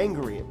really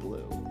angry at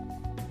Blue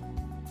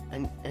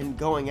and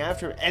going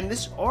after him. And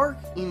this arc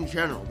in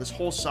general, this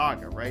whole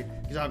saga, right?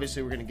 Because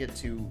obviously we're going to get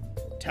to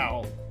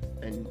Tao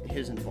and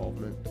his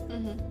involvement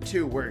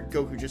too, where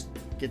Goku just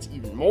gets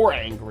even more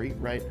angry,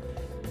 right?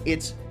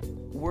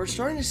 We're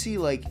starting to see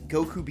like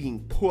Goku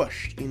being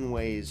pushed in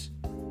ways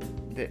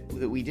that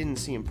we didn't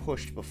see him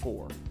pushed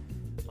before.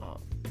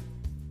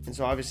 And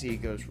so obviously he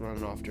goes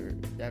running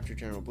after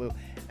General Blue.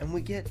 And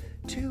we get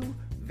 2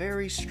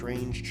 very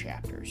strange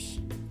chapters.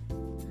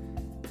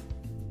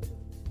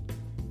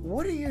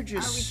 What are your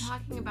just... Are we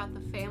talking about the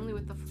family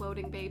with the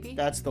floating baby?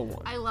 That's the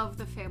one. I love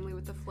the family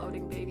with the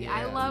floating baby. Yeah.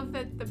 I love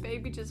that the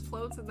baby just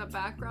floats in the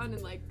background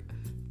and like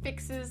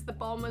fixes the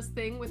Bulma's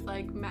thing with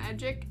like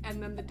magic,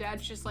 and then the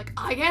dad's just like,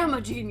 I am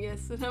a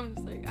genius, and I'm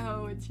just like,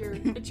 oh, it's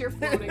your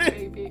floating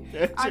baby.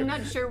 I'm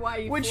not sure why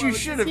you Which floats. you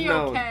should Is have he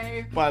known.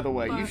 okay? By the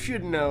way, you But-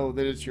 should know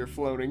that it's your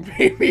floating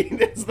baby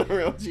that's the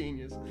real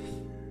genius.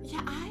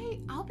 Yeah,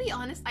 I'll be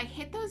honest, I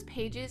hit those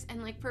pages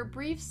and like for a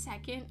brief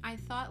second I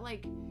thought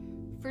like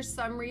for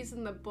some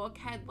reason the book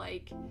had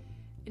like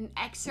an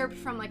excerpt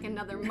from like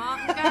another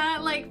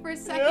manga. Like for a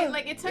second, Yeah,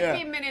 like it took yeah.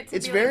 me a minute to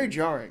It's be very like,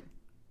 jarring.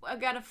 I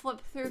gotta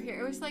flip through here.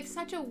 It was like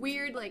such a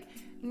weird like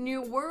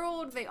new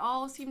world. They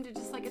all seem to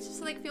just like, it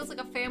just like feels like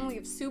a family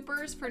of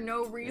supers for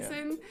no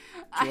reason.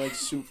 Do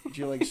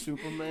you like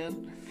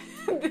Superman?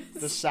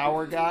 The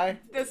sour guy?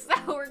 The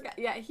sour guy.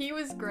 Yeah, he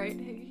was great.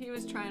 He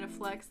was trying to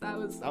flex. That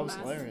was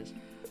Hilarious.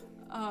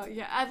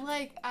 Yeah,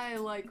 I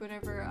like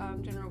whenever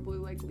General Blue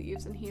like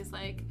leaves and he's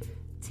like,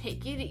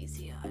 take it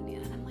easy on you.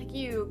 And I'm like,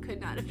 you could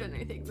not have done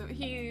anything. So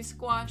he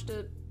squashed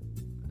a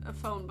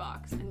phone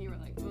box and you were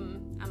like,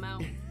 I'm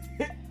out.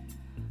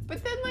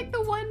 But then like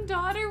the one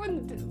daughter,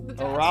 when the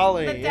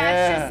dad's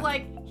yeah. just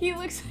like, he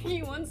looks like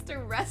he wants to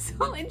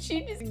wrestle and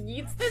she just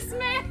yeets this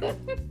man.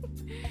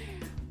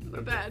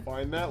 My bad.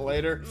 Find that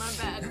later. My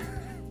bad.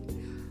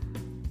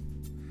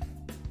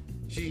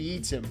 She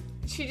eats him.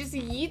 She just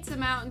yeets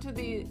him out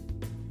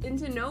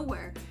into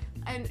nowhere,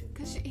 and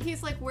cause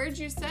he's like, where'd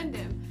you send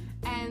him?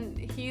 And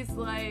he's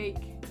like,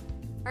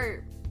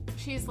 or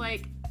she's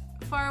like,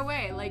 far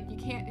away, like you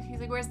can't. He's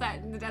like, where's that?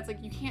 And the dad's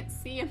like, you can't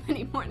see him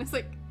anymore. And it's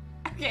like,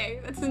 okay,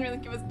 that doesn't really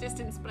give us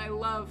distance, but I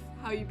love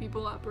how you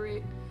people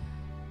operate.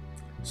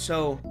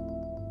 So,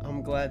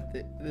 I'm glad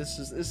that this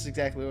is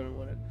exactly what I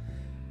wanted,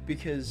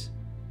 because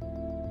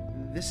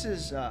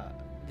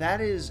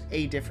that is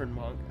a different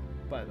manga,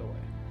 by the way.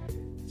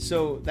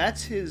 So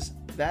that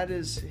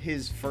is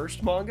his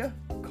first manga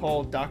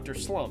called Dr.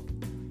 Slump.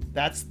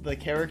 That's the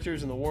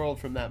characters in the world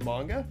from that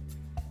manga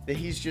that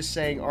he's just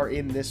saying are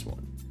in this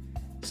one.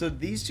 So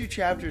these two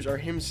chapters are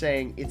him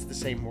saying it's the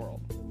same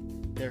world.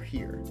 They're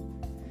here.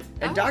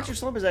 And Oh. Dr.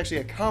 Slump is actually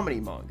a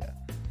comedy manga.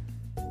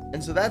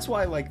 And so that's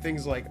why like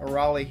things like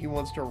Arale, he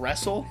wants to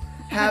wrestle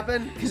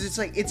happen, because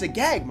it's a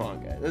gag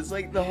manga. It's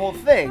like the whole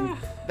thing.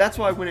 That's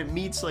why when it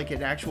meets like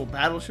an actual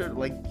battle show,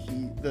 like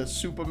the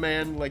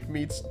Superman like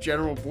meets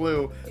General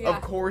Blue, Yeah.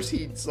 of course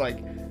he's like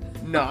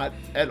not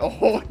at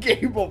all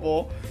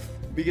capable,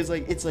 because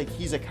like it's like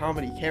he's a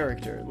comedy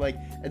character, like,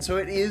 and so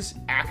it is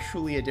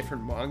actually a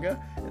different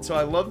manga. And so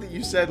I love that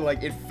you said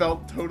like it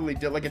felt totally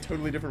like a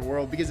totally different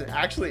world, because it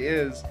actually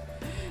is.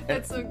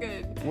 That's so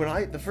good.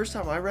 The first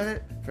time I read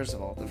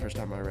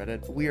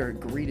it, we are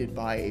greeted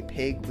by a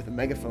pig with a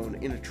megaphone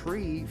in a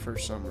tree for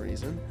some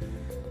reason,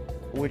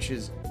 which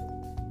is,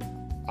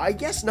 I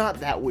guess, not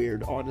that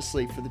weird,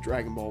 honestly, for the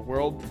Dragon Ball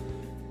world.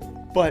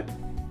 But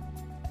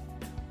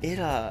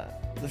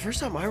the first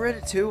time I read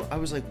it too, I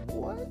was like,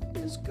 what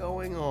is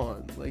going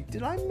on? Like,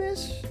 did I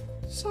miss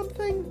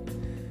something?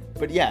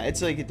 But yeah,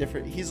 it's like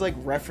he's like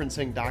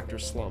referencing Dr.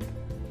 Slump.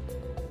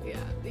 Yeah,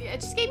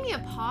 it just gave me a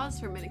pause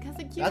for a minute, because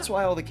like That's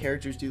why all the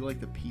characters do like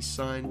the peace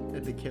sign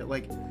at the kid,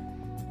 like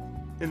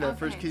in that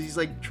first, Okay. because he's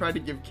like trying to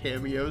give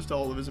cameos to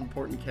all of his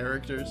important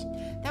characters.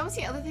 That was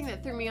the other thing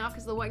that threw me off,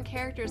 because the one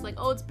character is like,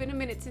 oh, it's been a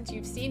minute since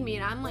you've seen me,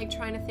 and I'm like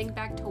trying to think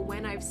back to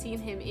when I've seen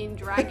him in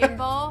Dragon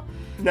Ball.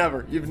 You've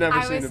never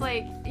I seen was him.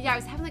 like, yeah, I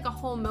was having like a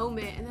whole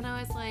moment, and then I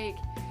was like,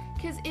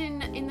 because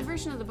in the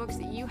version of the books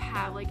that you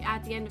have, like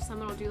at the end of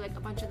someone will do like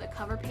a bunch of the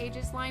cover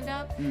pages lined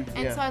up, and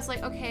yeah. so I was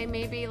like, okay,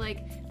 maybe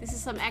like this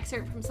is some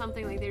excerpt from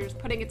something, like they're just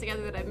putting it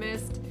together that I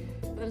missed.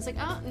 And then it's like,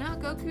 oh no,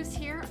 Goku's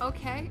here,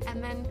 okay.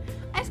 And then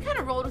I just kind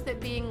of rolled with it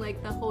being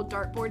like the whole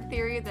dartboard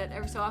theory that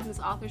every so often this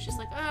author's just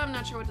like, oh, I'm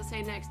not sure what to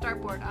say next.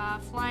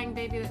 Dartboard, flying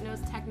baby that knows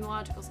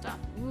technological stuff.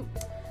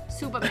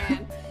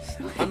 Superman.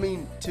 I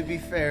mean, to be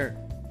fair,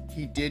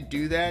 he did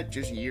do that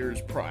just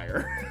years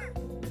prior.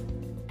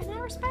 And I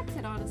respect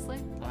it, honestly.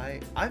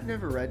 I've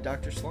never read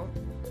Dr. Slump.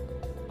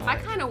 I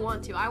kind of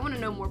want to. I want to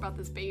know more about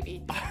this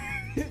baby.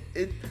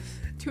 It,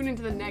 Tune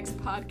into the next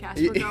podcast.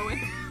 We're going.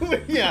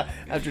 yeah,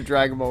 after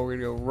Dragon Ball, we're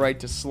gonna go right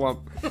to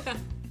Slump.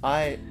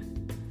 I've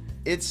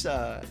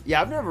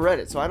never read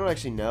it, so I don't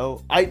actually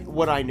know.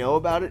 What I know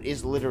about it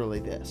is literally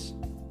this.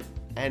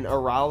 And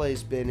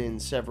Arale's been in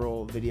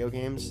several video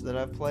games that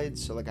I've played,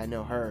 so like I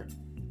know her.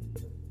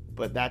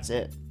 But that's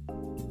it.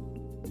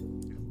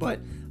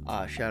 But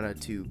shout out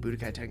to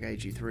Budokai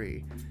Tenkaichi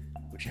 3,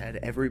 which had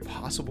every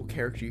possible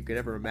character you could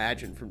ever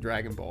imagine from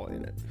Dragon Ball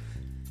in it.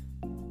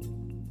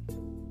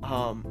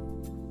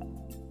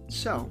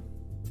 So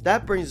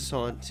that brings us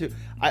on to.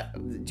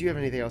 Do you have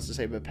anything else to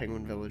say about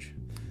Penguin Village?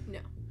 No.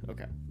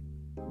 Okay.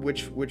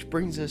 Which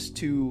brings us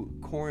to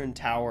Korin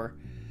Tower,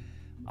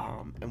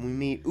 and we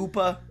meet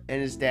Upa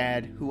and his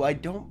dad, who I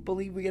don't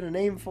believe we get a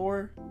name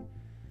for,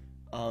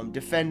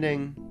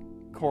 defending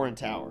Korin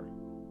Tower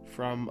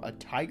from a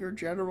Tiger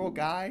General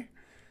guy,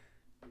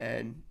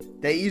 and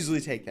they easily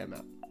take them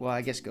out. Well,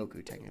 I guess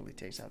Goku technically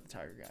takes out the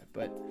Tiger guy,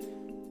 but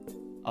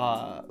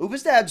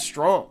Upa's dad's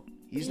strong.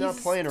 He's not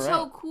playing around.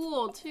 So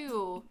cool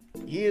too.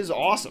 He is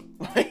awesome.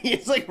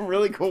 He's like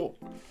really cool.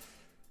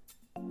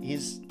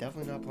 he's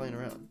definitely not playing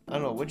around. I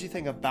don't know. What'd you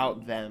think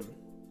about them,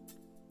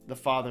 the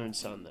father and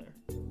son there?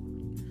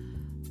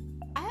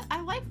 I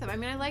like them. I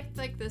mean, I liked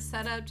like the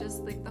setup,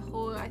 just like the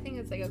whole. I think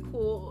it's like a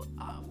cool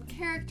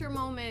character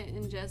moment,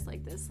 and just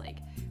like this like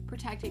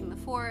protecting the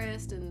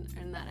forest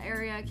and that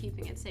area,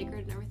 keeping it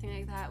sacred and everything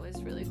like that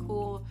was really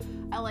cool.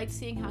 I liked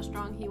seeing how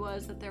strong he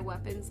was, that their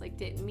weapons like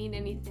didn't mean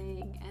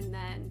anything, and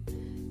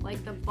then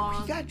like the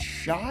bomb. He got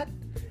shot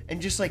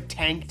and just like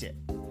tanked it.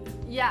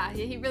 Yeah,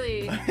 he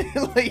really.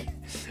 Like,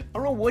 I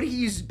don't know what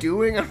he's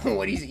doing. I don't know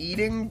what he's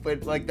eating,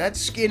 but like that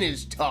skin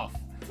is tough.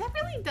 That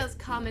really does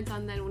comment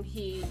on then when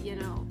he,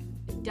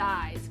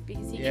 dies,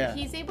 because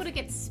he's able to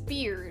get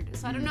speared.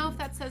 So I don't know if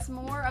that says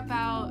more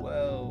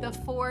about the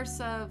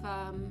force of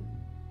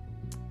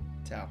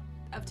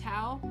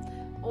Tao,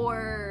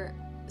 or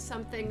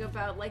something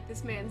about like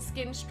this man's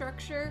skin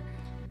structure.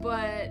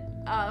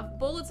 But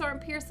bullets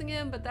aren't piercing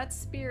him, but that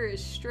spear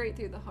is straight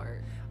through the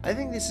heart. I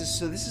think this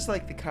is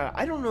like the kind of,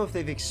 I don't know if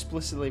they've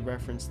explicitly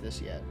referenced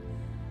this yet,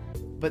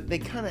 but they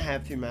kind of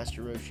have through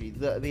Master Roshi.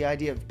 The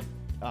idea of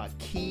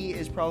ki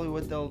is probably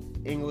what they'll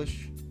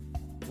English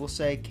will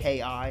say,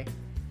 ki.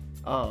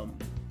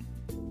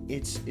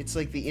 It's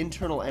like the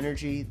internal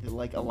energy that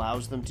like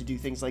allows them to do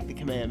things like the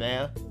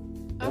Kamehameha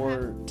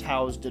or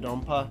Tao's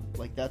Dodonpa.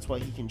 Like that's why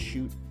he can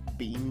shoot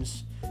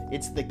beams.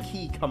 It's the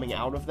ki coming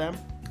out of them.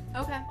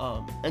 Okay.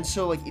 And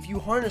so like if you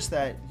harness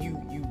that, you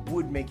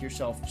would make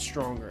yourself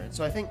stronger. And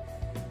so I think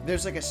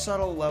there's like a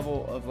subtle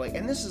level of like,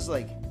 and this is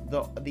like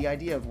the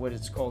idea of what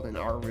it's called in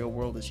our real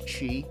world is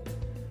chi.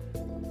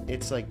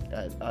 It's like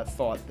a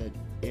thought that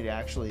it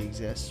actually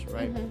exists,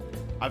 right?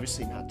 Mm-hmm.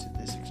 Obviously not to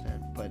this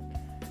extent, but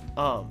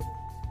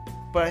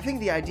I think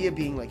the idea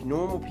being like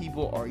normal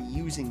people are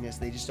using this,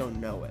 they just don't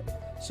know it.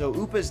 So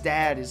Upa's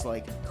dad is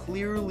like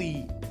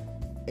clearly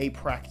a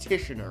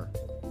practitioner,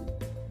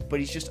 but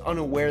he's just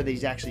unaware that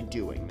he's actually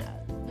doing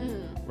that,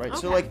 right? Okay.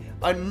 So like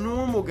a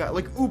normal guy,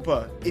 like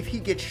Upa, if he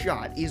gets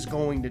shot, is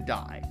going to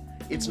die.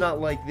 It's not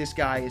like this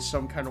guy is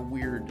some kind of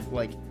weird,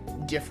 like,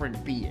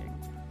 different being.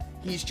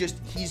 He's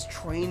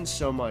trained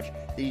so much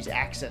that he's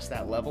accessed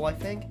that level, I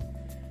think,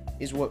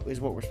 is what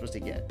we're supposed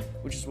to get.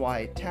 Which is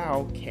why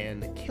Tao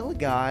can kill a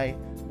guy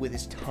with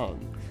his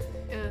tongue.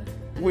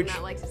 Which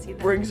like to see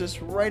that. Brings us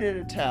right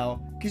into Tao,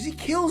 because he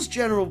kills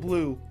General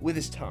Blue with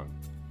his tongue.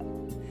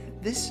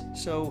 This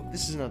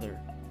is another,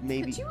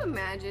 maybe... Could you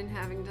imagine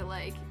having to,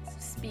 like,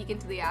 speak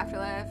into the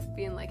afterlife,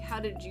 being like, how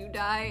did you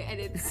die? And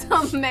it's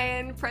some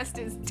man pressed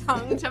his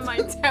tongue to my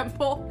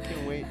temple.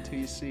 Can't wait till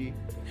you see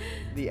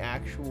the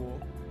actual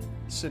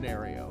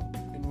scenario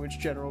in which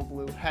General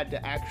Blue had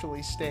to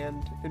actually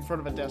stand in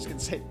front of a desk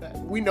and say that.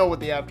 We know what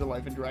the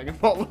afterlife in Dragon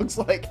Ball looks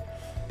like.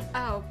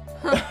 Oh.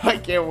 I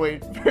can't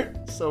wait.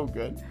 So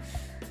good.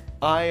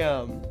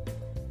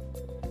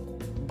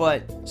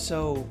 But,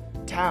 so,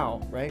 Tao,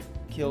 right,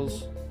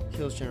 kills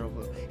General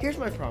Blue. Here's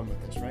my problem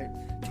with this, right?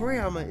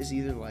 Toriyama is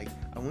either like,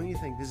 I want you to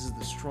think this is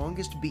the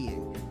strongest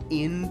being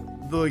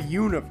in the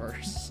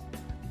universe,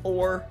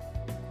 or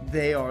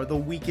they are the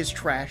weakest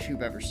trash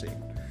you've ever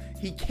seen.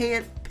 He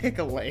can't pick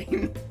a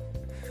lane.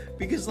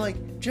 Because,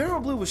 like, General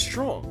Blue was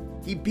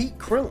strong. He beat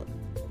Krillin.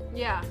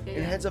 Yeah.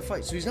 In heads up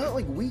fight. So he's not,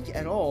 like, weak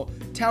at all.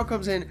 Tao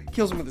comes in,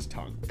 kills him with his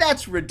tongue.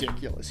 That's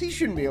ridiculous. He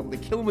shouldn't be able to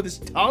kill him with his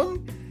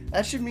tongue.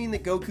 That should mean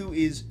that Goku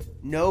is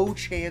no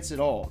chance at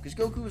all. Because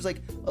Goku is,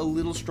 like, a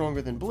little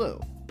stronger than Blue.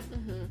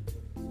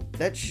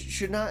 That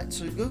should not...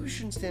 So Goku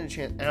shouldn't stand a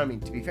chance. And I mean,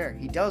 to be fair,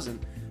 he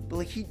doesn't. But,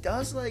 like, he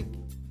does, like,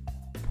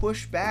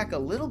 push back a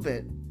little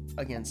bit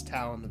against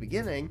Tao in the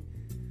beginning.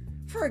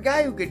 For a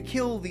guy who could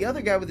kill the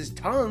other guy with his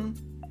tongue.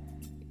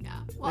 Yeah.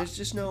 Well, there's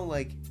just no,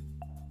 like...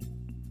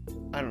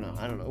 I don't know.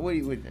 What do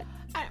you think?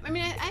 I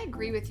mean, I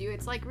agree with you.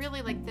 It's, like,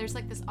 really, like, there's,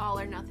 like, this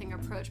all-or-nothing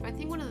approach. But I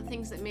think one of the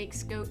things that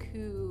makes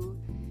Goku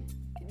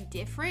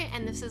different,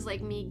 and this is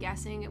like me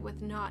guessing it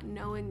with not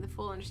knowing the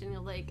full understanding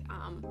of like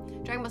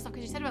Dragon Ball stuff,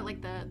 because you said about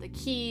like the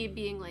ki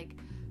being like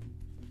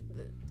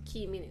the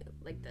ki meaning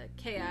like the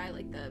ki,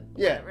 like the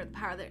whatever, the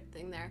power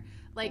thing there.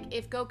 Like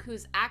if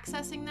Goku's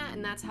accessing that,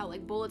 and that's how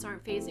like bullets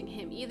aren't phasing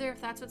him either, if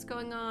that's what's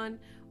going on.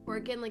 Or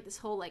again, like this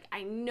whole like,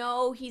 I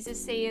know he's a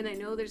Saiyan, I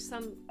know there's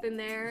something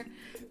there.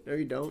 No,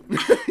 you don't.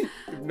 You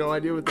have no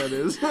idea what that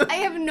is. I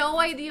have no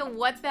idea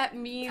what that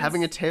means.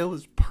 Having a tail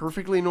is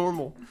perfectly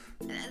normal.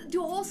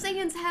 Do all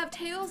Saiyans have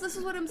tails? This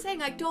is what I'm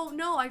saying. I don't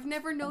know. I've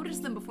never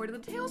noticed them before. Do the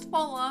tails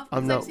fall off?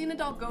 Because I've seen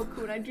adult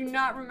Goku and I do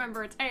not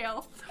remember a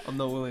tail. I'm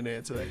not willing to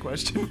answer that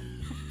question.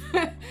 I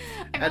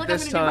feel like I'm going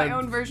to do my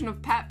own version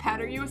of Pat,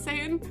 are you a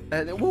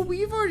Saiyan? Well,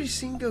 we've already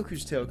seen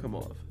Goku's tail come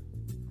off.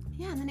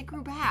 Yeah, and then it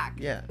grew back.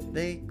 Yeah,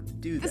 they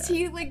do that. Does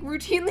he, like,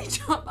 routinely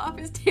chop off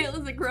his tail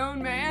as a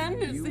grown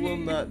man? Will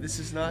not. This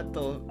is not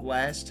the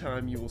last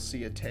time you will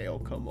see a tail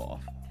come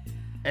off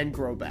and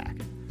grow back.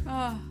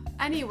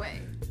 Anyway.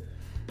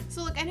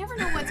 So, like, I never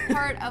know what's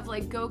part of,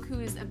 like,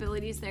 Goku's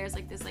abilities there is,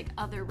 like, this, like,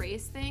 other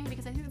race thing,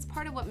 because I think that's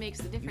part of what makes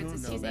the difference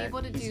is he's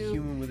able to do... He's a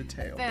human with a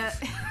tail.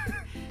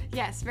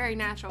 Yes, very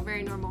natural,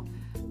 very normal.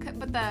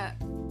 But the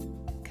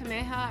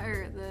Kamehameha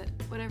or the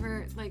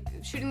whatever, like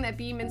shooting that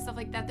beam and stuff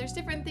like that. There's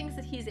different things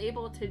that he's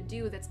able to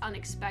do that's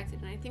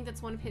unexpected, and I think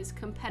that's one of his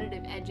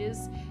competitive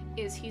edges,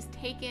 is he's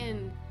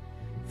taken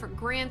for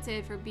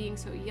granted for being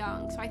so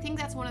young. So I think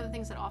that's one of the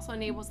things that also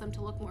enables them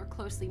to look more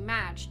closely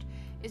matched,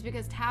 is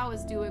because Tao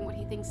is doing what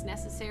he thinks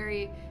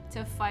necessary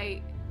to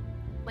fight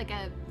like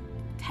a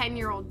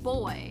 10-year-old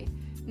boy,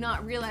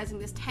 not realizing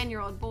this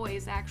 10-year-old boy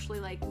is actually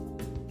like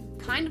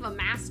kind of a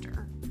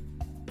master.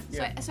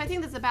 Yeah. So I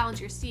think that's the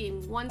balance you're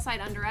seeing. One side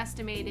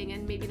underestimating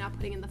and maybe not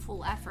putting in the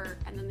full effort,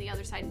 and then the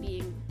other side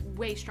being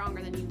way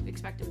stronger than you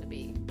expect him to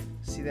be.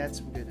 See, that's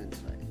some good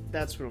insight.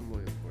 That's what I'm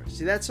looking for.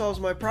 See, that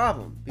solves my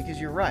problem, because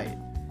you're right.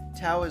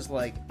 Tao is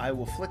like, I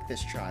will flick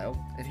this child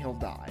and he'll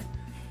die.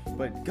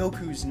 But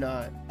Goku's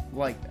not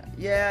like that.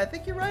 Yeah, I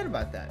think you're right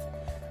about that.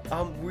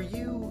 Were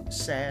you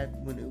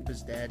sad when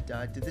Upa's dad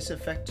died? Did this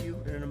affect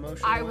you in an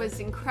emotional way? I was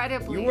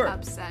incredibly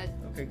upset.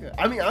 Okay, good.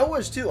 I mean, I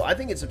was too. I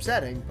think it's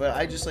upsetting, but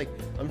I just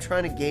I'm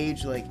trying to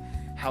gauge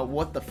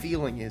what the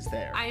feeling is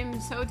there. I am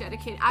so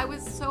dedicated. I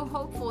was so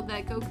hopeful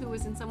that Goku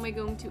was in some way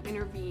going to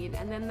intervene,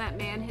 and then that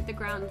man hit the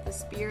ground with a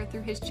spear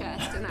through his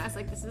chest, and I was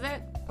like, this is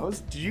it.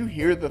 Did you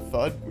hear the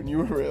thud when you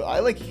were?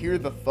 I hear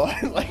the thud.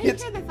 I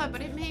didn't hear the thud,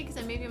 but it makes,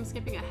 and maybe I'm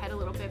skipping ahead a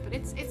little bit, but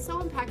it's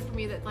so impactful for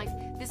me that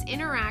this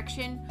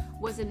interaction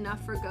was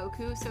enough for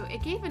Goku, so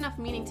it gave enough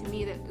meaning to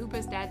me that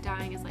Upa's dad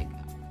dying is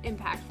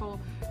impactful,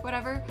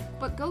 whatever,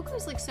 but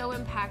Goku's so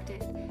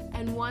impacted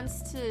and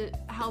wants to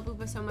help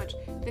Upa so much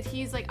that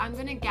he's like, I'm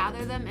gonna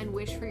gather them and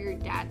wish for your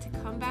dad to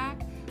come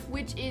back,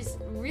 which is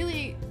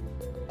really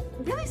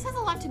says a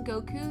lot to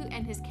Goku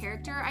and his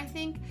character, I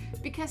think,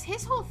 because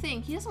his whole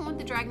thing, he doesn't want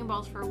the Dragon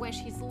Balls for a wish.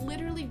 He's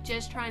literally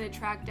just trying to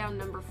track down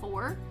number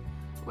 4,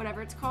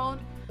 whatever it's called.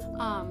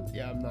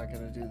 Yeah, I'm not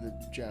gonna do the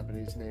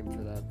Japanese name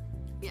for that.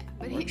 Yeah,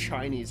 but or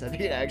Chinese, I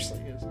think it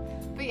actually is.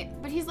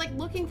 But he's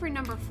looking for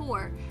number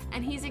 4,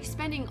 and he's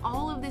expending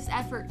all of this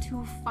effort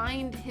to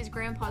find his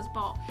grandpa's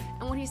ball.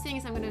 And what he's saying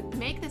is, I'm gonna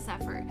make this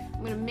effort,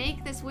 I'm gonna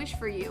make this wish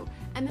for you,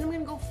 and then I'm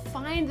gonna go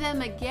find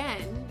them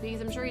again,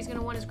 because I'm sure he's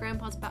gonna want his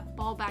grandpa's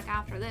ball back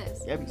after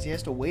this. Yeah, because he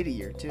has to wait a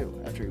year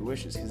too after he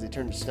wishes, because they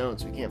turn to stone,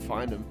 so he can't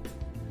find them.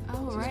 Oh,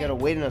 so right. He's gotta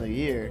wait another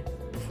year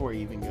before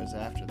he even goes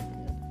after them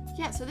again.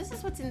 Yeah, so this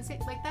is what's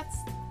insane.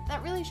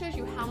 That really shows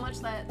you how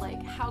much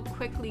how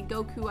quickly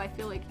Goku, I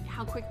feel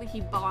how quickly he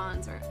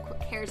bonds or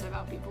cares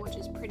about people, which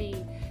is pretty,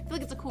 I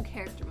feel it's a cool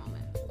character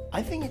moment.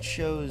 I think it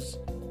shows,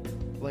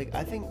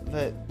 I think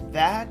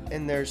that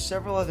and there's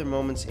several other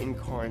moments in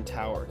Karin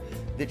Tower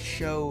that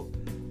show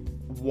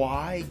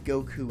why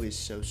Goku is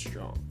so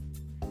strong.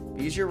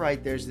 Because you're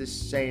right, there's this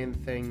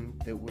Saiyan thing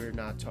that we're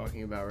not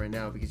talking about right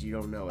now because you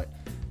don't know it.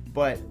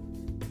 But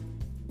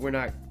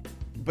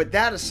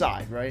that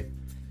aside, right?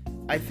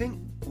 I think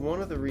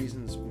one of the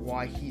reasons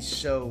why he's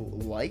so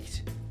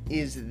liked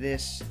is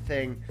this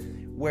thing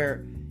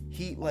where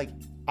he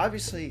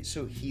obviously,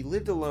 so he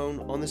lived alone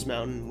on this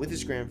mountain with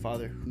his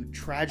grandfather who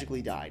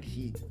tragically died.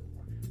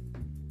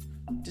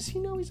 Does he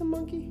know he's a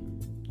monkey?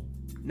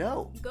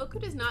 No. Goku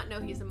does not know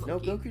he's a monkey. No,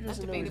 Goku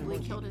doesn't know he's a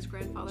monkey. Debatably killed his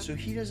grandfather. So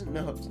he doesn't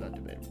know. It's not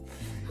debatable.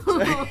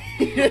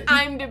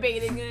 I'm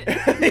debating it.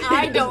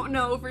 I don't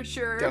know for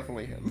sure.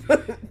 Definitely him.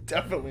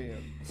 Definitely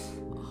him.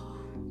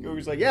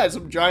 Goku's like, yeah,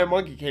 some giant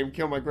monkey came and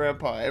killed my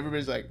grandpa.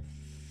 Everybody's like,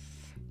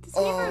 does he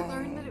ever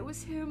learn that it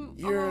was him?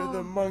 You're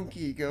the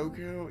monkey,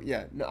 Goku.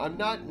 Yeah, no, I'm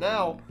not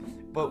now,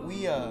 but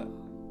now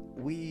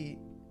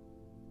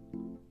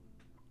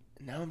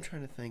I'm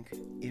trying to think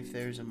if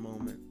there's a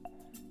moment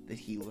that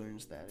he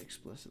learns that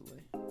explicitly.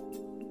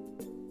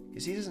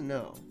 Because he doesn't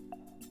know.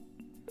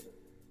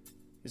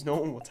 Because no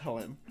one will tell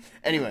him.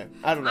 Anyway,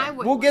 I don't know.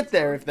 We'll get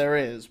there if there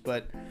is,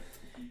 but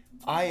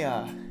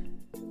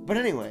but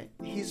anyway,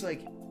 he's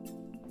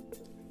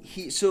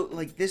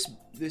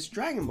this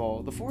Dragon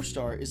Ball, the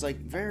 4-star, is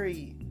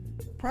very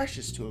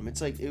precious to him.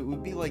 It's it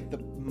would be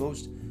the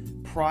most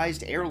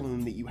prized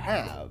heirloom that you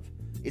have.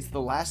 It's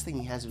the last thing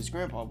he has of his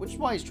grandpa, which is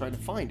why he's trying to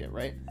find it,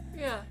 right?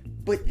 Yeah.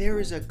 But there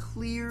is a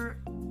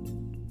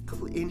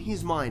in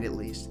his mind at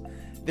least,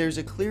 there's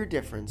a clear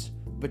difference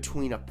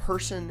between a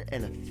person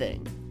and a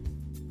thing,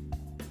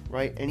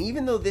 right? And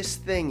even though this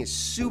thing is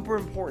super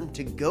important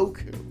to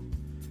Goku,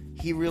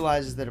 he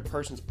realizes that a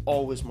person's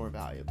always more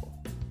valuable.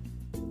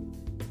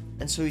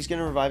 And so he's going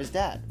to revive his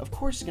dad. Of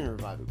course he's going to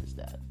revive his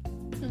dad.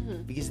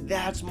 Mm-hmm. Because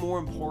that's more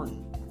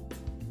important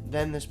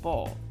than this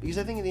ball. Because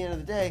I think at the end of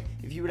the day,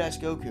 if you would ask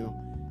Goku,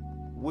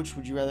 which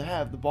would you rather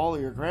have, the ball or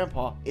your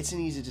grandpa, it's an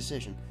easy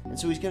decision. And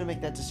so he's going to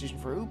make that decision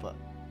for Upa.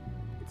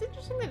 It's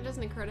interesting that it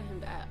doesn't occur to him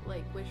to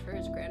wish for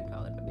his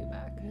grandfather to be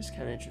back. It is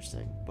kind of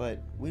interesting,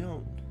 but we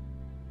don't...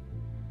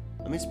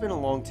 I mean, it's been a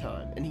long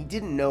time, and he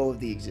didn't know of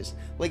the existence.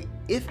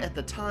 If at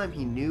the time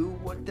he knew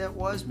what that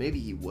was,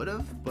 maybe he would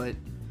have, but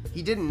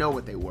he didn't know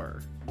what they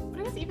were. But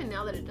I guess even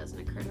now that it doesn't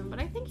occur to him, but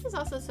I think he's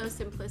also so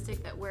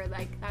simplistic that where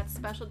that's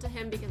special to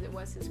him because it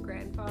was his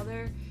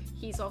grandfather,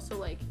 he's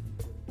also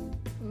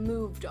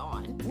moved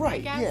on.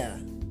 Right, I guess. Yeah.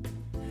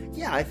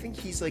 Yeah, I think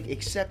he's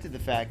accepted the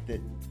fact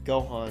that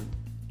Grandpa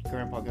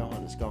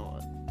Gohan is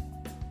gone.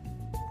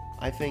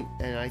 I think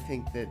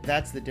that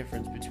that's the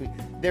difference between.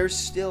 There's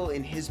still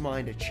in his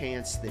mind a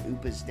chance that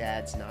Upa's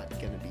dad's not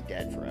gonna be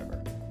dead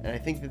forever, and I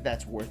think that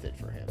that's worth it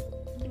for him.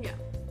 Yeah.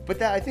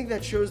 But I think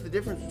that shows the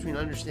difference between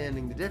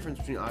understanding the difference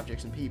between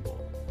objects and people,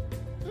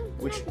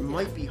 which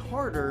might be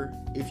harder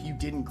if you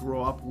didn't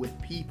grow up with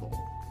people.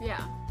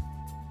 Yeah.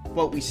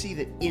 But we see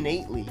that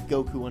innately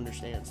Goku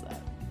understands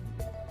that.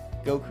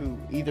 Goku,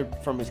 either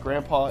from his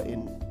grandpa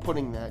in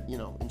putting that,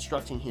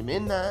 instructing him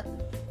in that,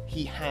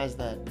 he has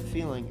that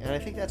feeling, and I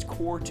think that's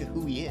core to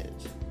who he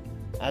is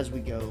as we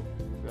go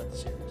throughout the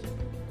series.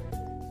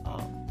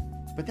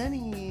 But then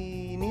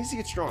he needs to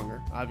get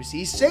stronger. Obviously,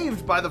 he's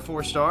saved by the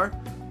 4-star,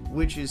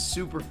 which is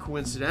super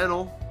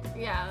coincidental.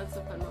 Yeah, that's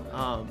a fun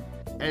moment.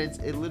 And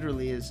it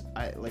literally is.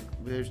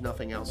 There's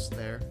nothing else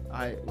there.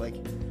 I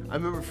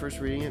remember first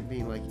reading it,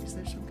 being like, "Is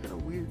there some kind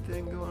of weird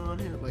thing going on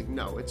here?" Like,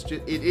 no, it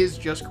is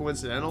just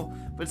coincidental,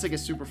 but it's like a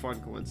super fun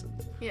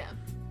coincidence. Yeah.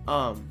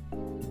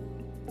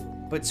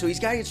 But so he's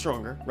got to get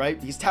stronger, right?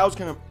 Because Tao's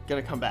gonna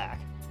come back.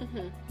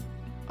 Mm-hmm.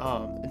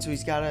 And so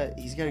he's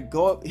gotta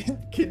go up.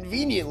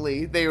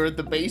 Conveniently, they are at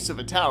the base of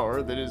a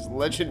tower that is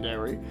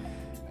legendary,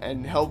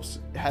 and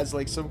has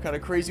like some kind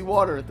of crazy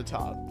water at the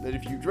top that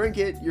if you drink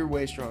it, you're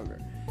way stronger.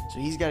 So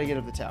he's got to get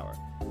up the tower.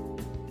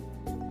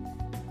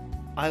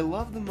 I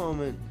love the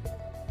moment.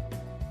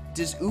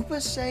 Does Upa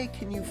say,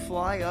 "Can you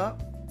fly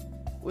up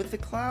with the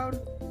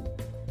cloud?"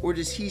 Or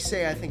does he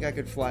say, "I think I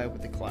could fly up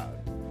with the cloud"?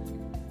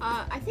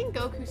 I think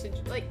Goku's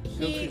like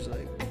Goku's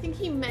like, I think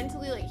he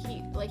mentally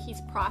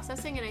he's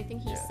processing, and I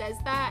think he says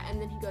that, and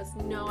then he goes,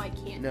 "No, I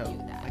can't do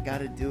that. I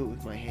gotta do it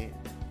with my hand."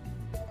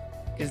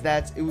 Because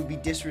it would be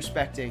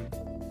disrespecting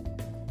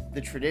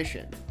the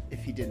tradition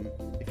if he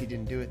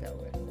didn't do it that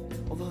way.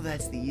 Although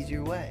that's the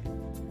easier way.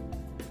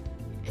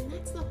 And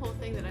that's the whole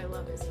thing that I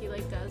love is he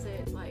does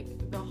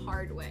it the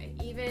hard way.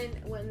 Even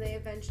when they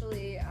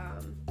eventually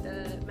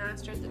the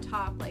master at the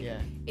top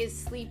is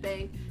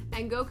sleeping,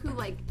 and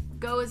Goku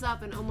goes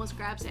up and almost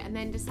grabs it and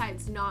then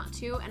decides not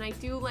to. And I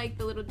do like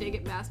the little dig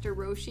at Master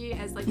Roshi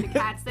as the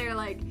cat's there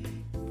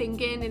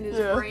thinking in his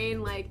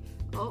brain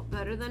oh,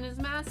 better than his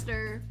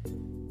master.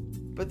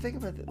 But think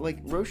about that.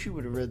 Roshi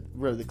would have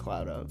rode the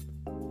cloud up,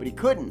 but he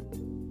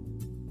couldn't.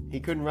 He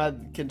couldn't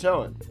ride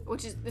Kentoan.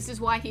 This is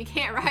why he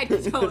can't ride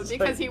Kentoan,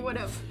 because he would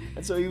have.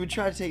 And so he would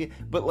try to take it,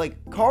 but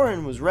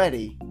Karin was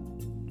ready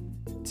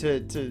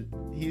to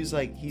he was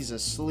he's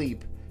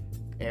asleep,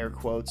 air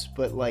quotes,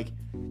 but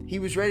he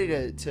was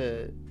ready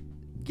to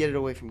get it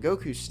away from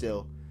Goku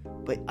still.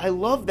 But I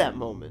love that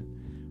moment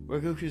where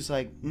Goku's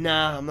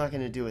nah, I'm not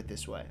gonna do it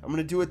this way. I'm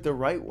gonna do it the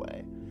right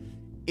way.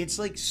 It's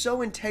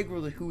so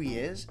integral to who he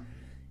is.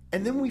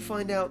 And then we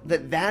find out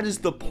that is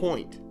the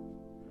point.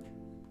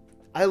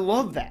 I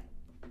love that.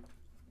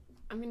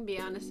 I'm going to be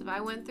honest. If I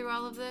went through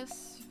all of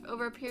this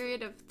over a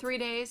period of 3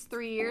 days,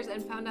 3 years,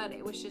 and found out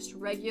it was just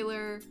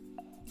regular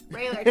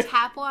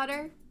tap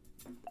water,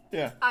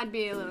 I'd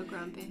be a little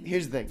grumpy.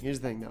 Here's the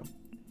thing, though.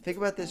 Think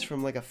about this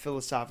from a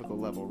philosophical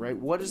level, right?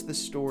 What is the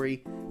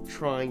story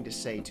trying to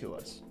say to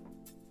us,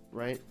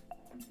 right?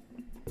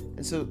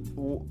 And so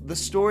the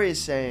story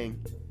is saying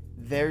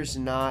there's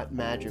not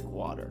magic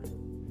water.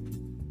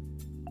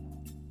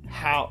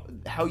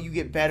 How you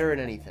get better at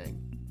anything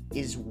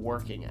is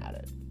working at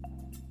it.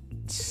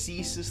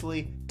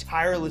 Ceaselessly,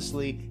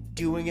 tirelessly,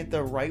 doing it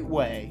the right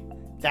way.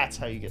 That's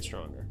how you get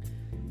stronger.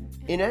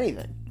 In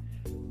anything.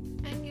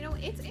 And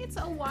it's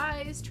a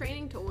wise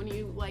training tool when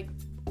you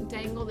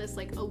dangle this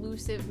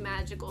elusive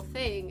magical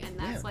thing, and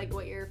that's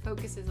what your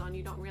focus is on.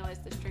 You don't realize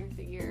the strength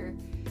that you're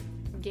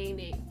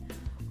gaining.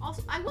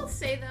 Also, I will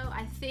say though,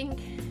 I think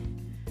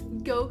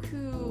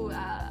Goku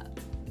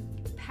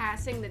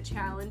passing the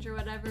challenge or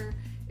whatever,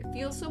 it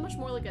feels so much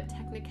more like a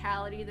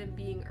technicality than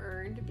being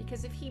earned,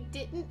 because if he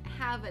didn't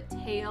have a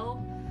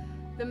tail,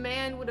 the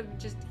man would have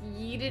just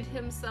yeeted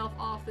himself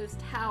off this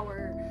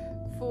tower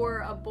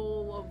for a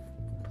bowl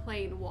of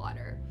plain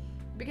water.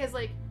 Because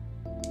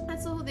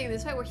that's the whole thing of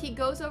this fight, where he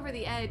goes over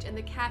the edge and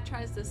the cat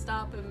tries to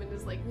stop him and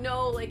is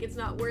no, it's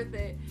not worth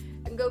it,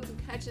 and Goku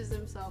catches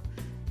himself.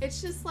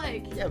 It's just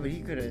yeah, but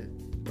he could have,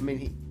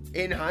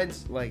 in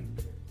hindsight,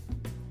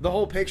 the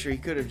whole picture, he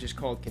could have just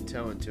called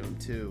Kentoan to him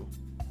too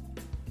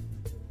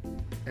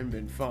and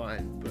been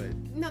fine. But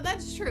no,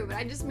 that's true, but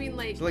I just mean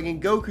so in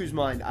Goku's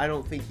mind, I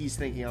don't think he's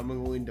thinking I'm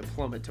going to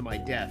plummet to my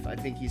death. I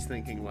think he's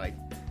thinking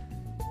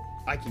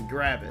I can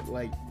grab it,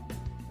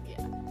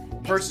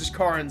 versus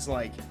Karin's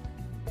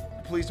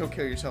please don't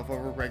kill yourself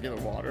over regular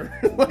water.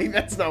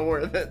 That's not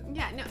worth it.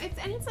 Yeah, no, it's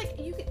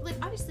you could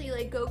obviously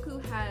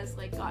Goku has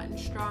gotten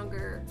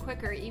stronger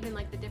quicker, even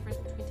the difference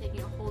between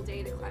taking a whole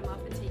day to climb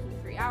up and taking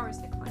 3 hours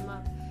to climb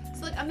up.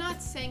 So I'm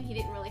not saying he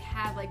didn't really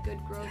have good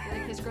growth.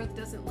 His growth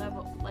doesn't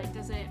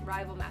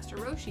rival Master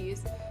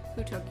Roshi's,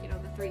 who took the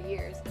 3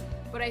 years.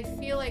 But I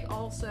feel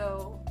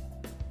also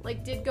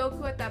did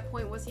Goku at that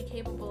point, was he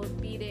capable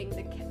of beating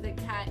the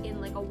cat in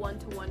a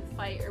 1-to-1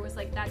 fight, or was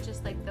that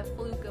just the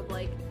fluke of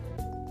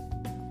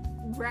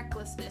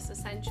recklessness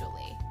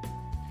essentially?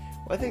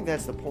 Well, I think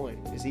that's the point,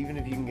 is even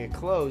if you can get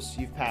close,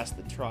 you've passed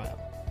the trial.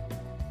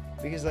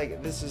 because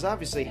like this is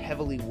obviously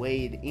heavily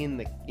weighed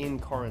in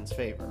Karin's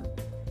favor,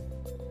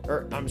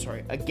 or I'm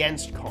sorry,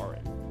 against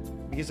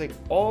Karin, because like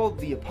all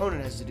the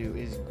opponent has to do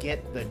is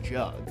get the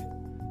jug.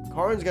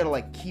 Karin's got to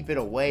like keep it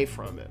away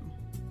from him,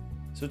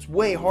 so it's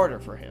way harder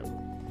for him.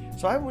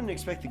 So I wouldn't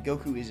expect that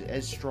Goku is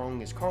as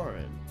strong as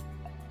Karin,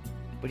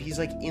 but he's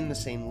like in the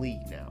same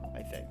league now,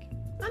 I think.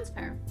 That's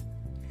fair.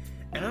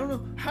 And I don't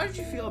know, how did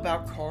you feel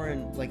about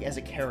Karin like as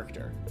a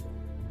character?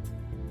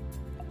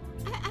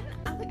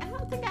 I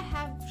don't think I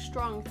have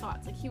strong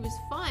thoughts. Like, he was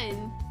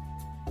fun,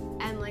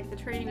 and like the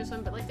training was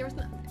fun, but like there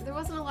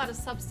wasn't a lot of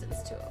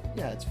substance to him.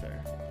 Yeah, it's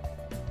fair.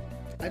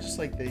 I just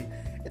like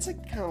it's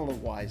like kind of the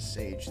wise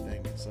sage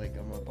thing. It's like,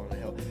 I'm up on a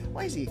hill.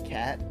 Why is he a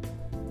cat?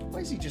 Why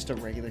is he just a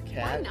regular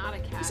cat? Why not a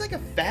cat? He's like a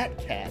fat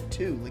cat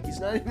too. Like, he's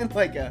not even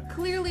like a.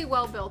 Clearly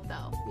well built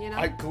though, you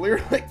know.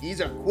 Clearly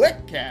he's a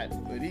quick cat,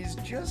 but he's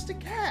just a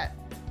cat.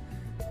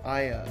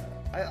 I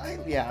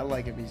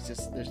like him. He's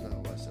just, there's not a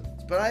lot of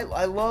substance. But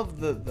I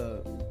love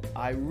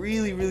I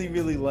really, really,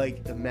 really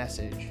like the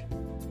message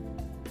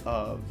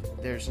of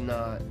there's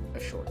not a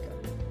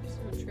shortcut. There's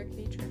no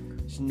trickety trick.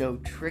 There's no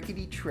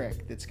trickety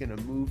trick that's gonna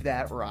move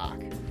that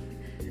rock.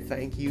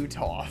 Thank you,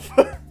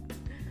 Toph.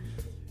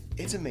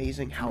 It's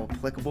amazing how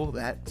applicable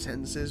that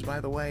sentence is, by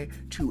the way,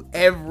 to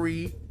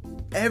every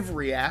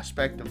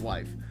aspect of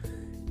life.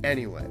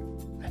 Anyway,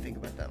 I think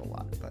about that a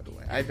lot, by the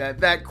way.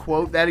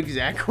 That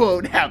exact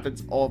quote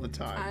happens all the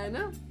time. I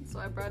know, so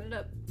I brought it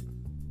up.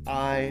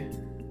 I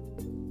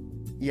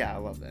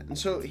love that. And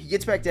so he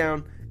gets back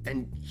down,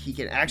 and he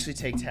can actually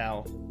take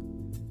Tao.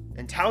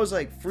 And Tao's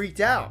like freaked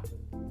out,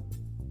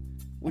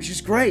 which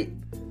is great.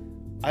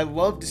 I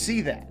love to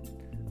see that.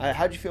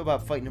 How'd you feel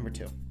about fight number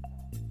 2?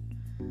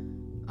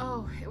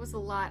 Oh, it was a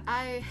lot.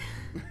 I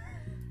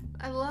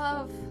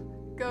love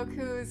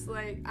Goku's,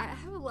 like, I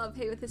have a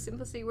love-hate with his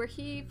simplicity, where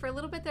he, for a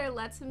little bit there,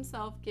 lets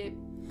himself get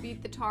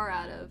beat the tar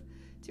out of,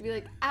 to be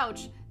like,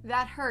 ouch,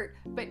 that hurt,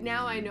 but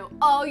now I know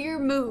all your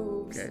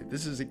moves. Okay,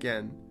 this is,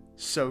 again,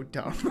 so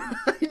dumb.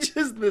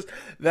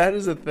 That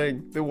is a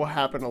thing that will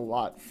happen a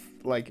lot,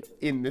 like,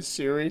 in this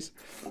series,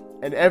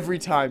 and every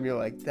time you're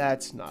like,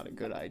 that's not a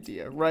good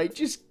idea, right?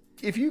 Just,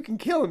 if you can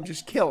kill him,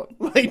 just kill him.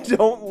 Like,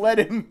 don't let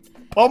him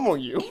pummel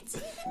you.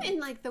 It's even in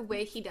like the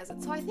way he does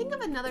it. So I think of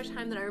another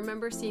time that I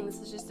remember seeing this.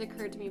 Has just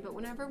occurred to me. But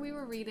whenever we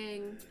were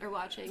reading or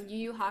watching Yu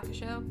Yu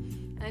Hakusho,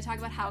 and they talk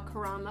about how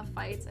Kurama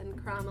fights,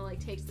 and Kurama like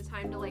takes the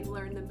time to like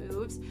learn the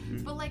moves.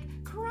 But like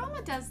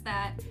Kurama does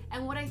that,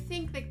 and what I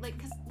think that like,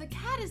 because the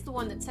cat is the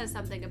one that says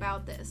something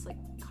about this, like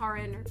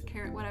Karin or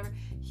Karen, whatever.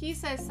 He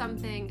says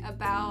something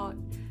about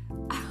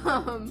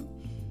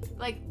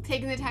like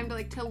taking the time to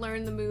like to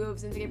learn the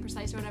moves and to get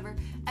precise or whatever,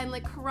 and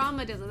like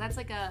Kurama does it. That's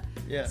like a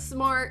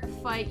smart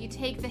fight. You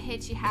take the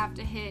hits you have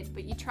to hit,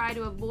 but you try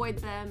to avoid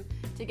them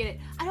to get it.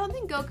 I don't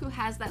think Goku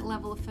has that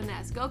level of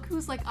finesse.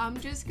 Goku's like, I'm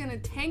just gonna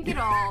tank it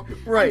all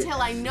right.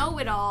 until I know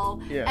it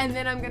all, and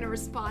then I'm gonna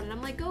respond. And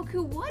I'm like,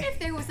 Goku, what if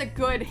there was a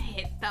good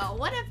hit though?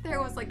 What if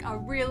there was like a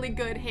really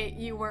good hit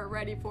you weren't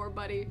ready for,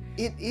 buddy?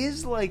 It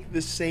is like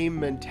the same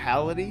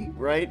mentality,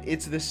 right?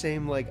 It's the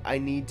same, like, I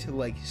need to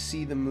like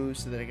see the move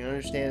so that I can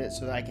understand it,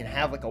 so that I can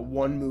have like a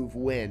one move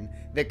win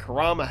that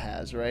Kurama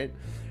has, right?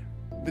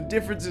 The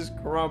difference is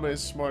Kurama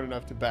is smart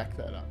enough to back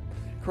that up.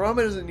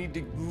 Kurama doesn't need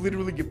to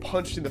literally get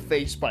punched in the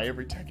face by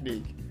every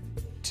technique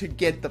to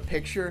get the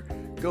picture.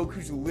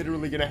 Goku's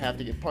literally gonna have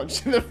to get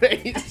punched in the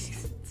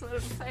face. That's what I'm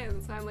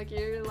saying. So I'm like,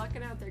 you're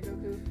lucking out there,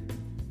 Goku.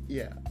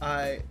 Yeah,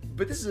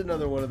 but this is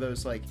another one of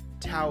those, like,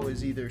 Tao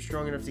is either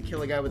strong enough to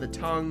kill a guy with a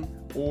tongue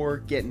or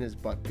getting his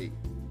butt beat.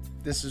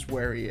 This is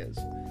where he is.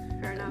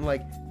 Fair enough. And,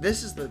 like,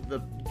 this is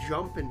the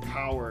jump in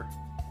power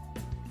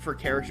for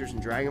characters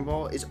in Dragon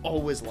Ball is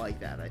always like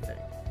that, I think.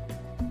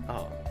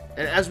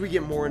 And as we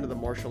get more into the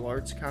martial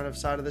arts kind of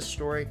side of this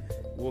story,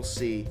 we'll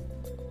see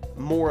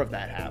more of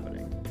that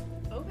happening.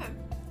 Okay.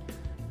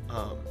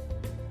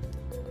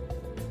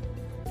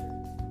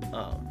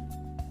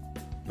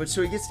 But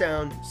so he gets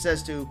down,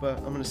 says to Upa,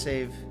 I'm gonna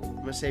save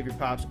your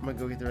pops, I'm gonna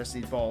go get the rest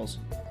of these balls.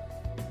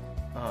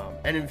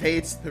 And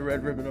invades the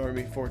Red Ribbon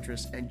Army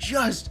fortress and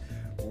just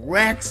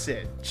wrecks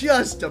it,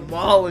 just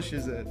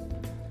demolishes it.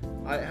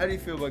 How do you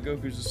feel about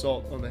Goku's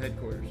assault on the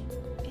headquarters?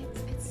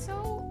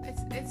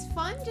 It's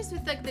fun just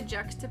with like the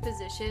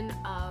juxtaposition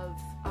of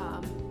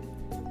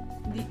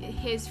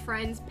his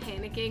friends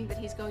panicking that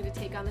he's going to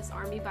take on this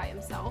army by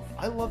himself.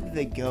 I love that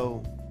they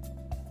go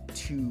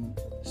to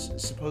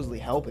supposedly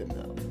help him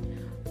though.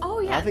 Oh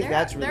yeah, I think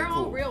that's really they're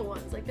cool. all real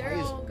ones. Like they're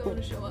all going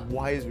to show up.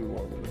 Why is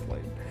Oolong in the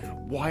plane?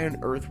 Why on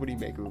earth would he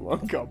make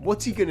Oolong come?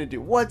 What's he gonna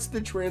do? What's the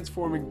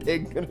transforming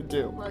pig gonna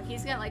do? Look,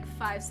 he's got like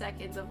 5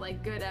 seconds of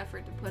like good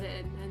effort to put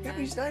in, and yeah,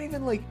 but he's not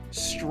even like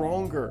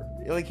stronger.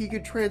 Like he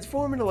could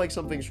transform into like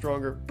something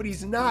stronger, but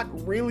he's not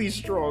really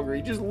stronger.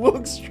 He just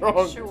looks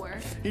strong. Sure.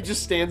 He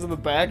just stands in the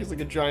back as like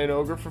a giant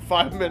ogre for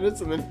 5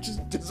 minutes and then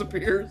just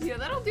disappears. Yeah,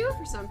 that'll do it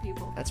for some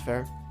people. That's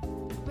fair.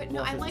 But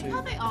no, I like how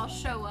they all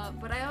show up,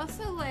 but I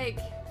also like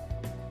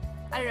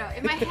I don't know.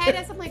 In my head,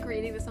 as I'm like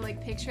reading this, I'm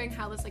like picturing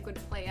how this like would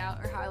play out,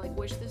 or how I like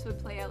wish this would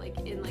play out like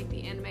in like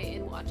the anime.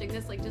 In watching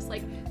this, like just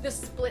like the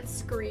split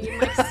screen,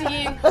 like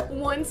seeing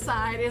one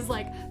side is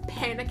like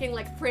panicking,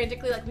 like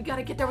frantically, like we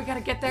gotta get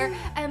there,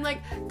 and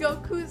like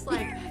Goku's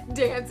like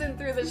dancing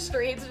through the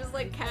streets, just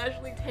like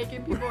casually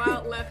taking people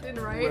out left and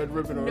right. Red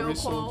Ribbon no Army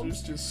qualms.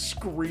 soldiers just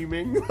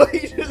screaming,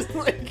 like just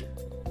like.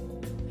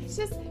 It's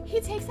just he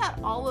takes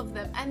out all of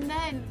them, and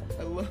then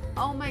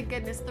oh my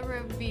goodness, the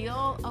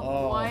reveal of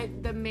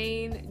what the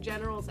main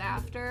general's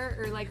after,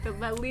 or like the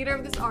leader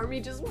of this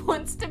army just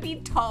wants to be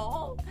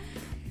tall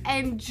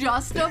and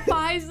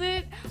justifies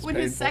it when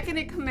his second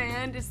in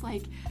command is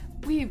like,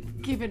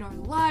 we've given our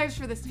lives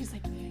for this, and he's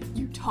like,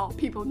 you tall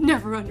people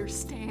never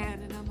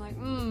understand, and I'm like,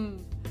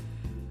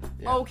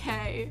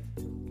 okay.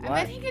 And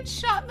then he gets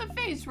shot in the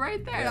face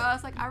right there. Yeah. I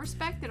was like, I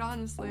respect it,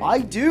 honestly. I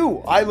do.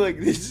 I like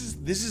this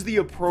is the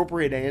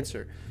appropriate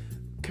answer.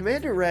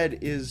 Commander Red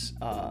is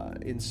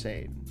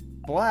insane.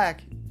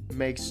 Black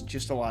makes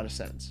just a lot of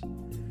sense.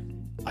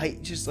 I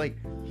just like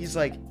he's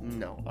like,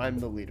 no, I'm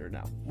the leader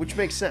now, which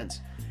makes sense.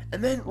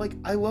 And then like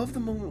I love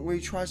the moment where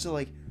he tries to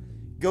like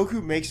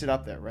Goku makes it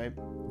up there, right?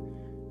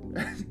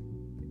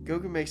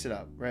 Goku makes it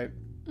up, right?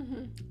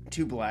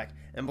 To Black,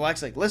 and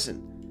Black's like,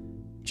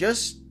 listen,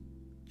 just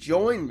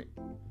join me.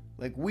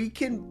 Like, we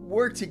can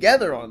work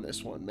together on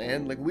this one,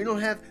 man. Like, we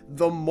don't have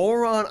the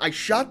moron. I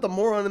shot the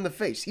moron in the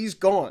face. He's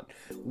gone.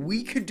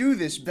 We could do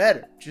this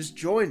better. Just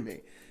join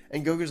me.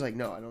 And Goku's like,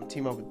 no, I don't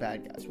team up with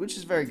bad guys, which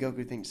is a very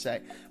Goku thing to say.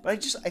 But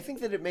I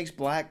think that it makes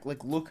Black,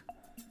 like, look,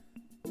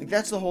 like,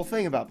 that's the whole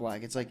thing about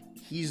Black. It's like,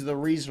 he's the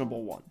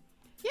reasonable one.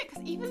 Yeah,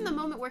 because even the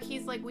moment where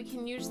he's like, we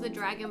can use the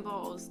Dragon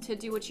Balls to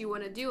do what you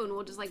want to do, and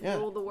we'll just, like,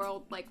 rule the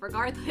world, like,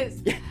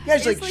 regardless. Yeah,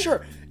 he's like,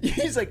 sure.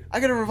 He's like,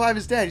 I gotta revive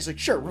his dad. He's like,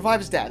 sure, revive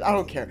his dad. I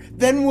don't care.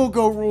 Then we'll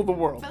go rule the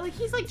world. But, like,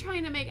 he's, like,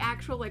 trying to make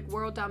actual, like,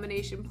 world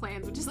domination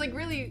plans, which is, like,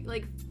 really,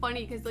 like,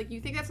 funny, because, like,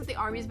 you think that's what the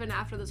army's been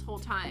after this whole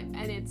time,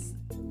 and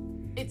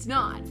it's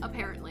not,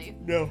 apparently.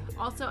 No.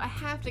 Also, I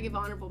have to give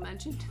honorable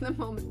mention to the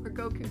moment where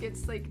Goku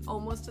gets, like,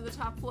 almost to the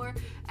top floor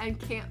and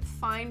can't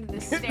find the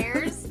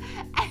stairs,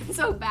 and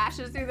so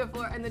bashes through the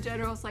floor, and the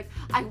general's like,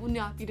 I will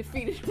not be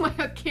defeated by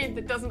a kid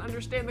that doesn't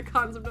understand the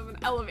concept of an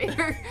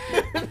elevator.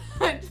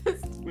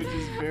 Which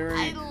is very...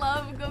 I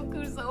love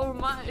Goku so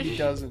much. He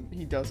doesn't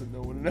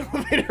know what an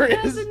elevator is.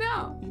 He doesn't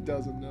know. He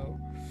doesn't know.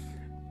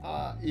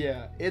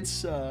 Yeah,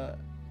 it's,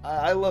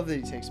 I love that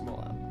he takes them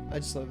all out. I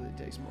just love that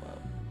he takes them all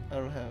out. I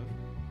don't have...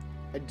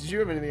 Did you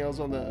have anything else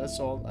on the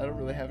assault? I don't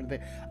really have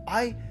anything.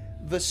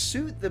 The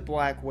suit that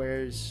Black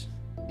wears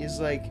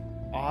is, like,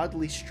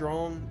 oddly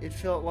strong, it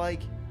felt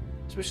like.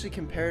 Especially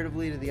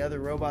comparatively to the other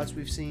robots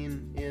we've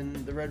seen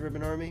in the Red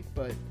Ribbon Army,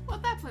 but... Well,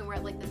 at that point, we're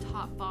at, like, the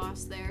top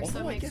boss there, so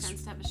it makes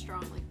sense to have a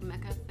strong, like,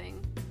 mecha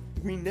thing.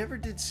 We never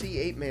did see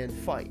 8-Man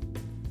fight.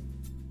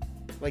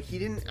 Like, he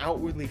didn't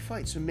outwardly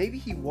fight, so maybe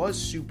he was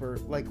super,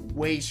 like,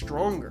 way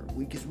stronger,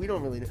 because we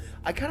don't really know.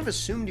 I kind of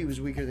assumed he was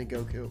weaker than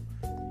Goku.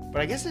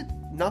 But I guess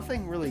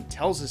nothing really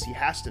tells us he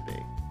has to be.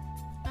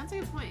 That's a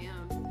good point, yeah.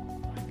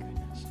 My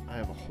goodness. I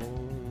have a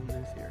whole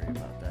new theory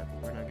about that,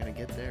 but we're not going to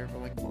get there for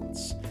like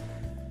months.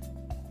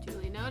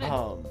 Duly noted.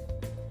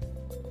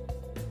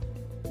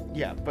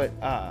 Yeah, but,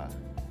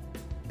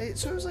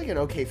 so it was like an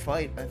okay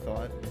fight, I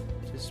thought.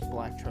 Just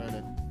Black trying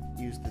to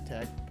use the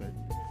tech, but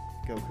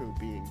Goku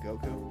being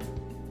Goku.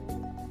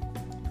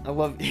 I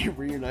love, he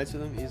reunites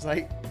with him. He's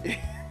like,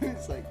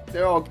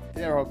 they're all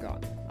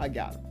gone. I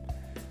got them.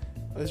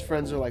 His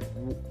friends are like,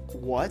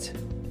 what?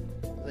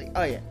 Like,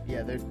 oh yeah,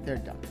 they're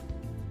done.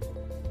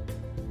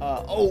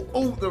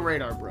 The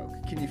radar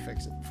broke. Can you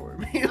fix it for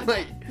me?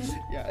 Like,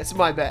 yeah, it's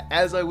my bad.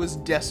 As I was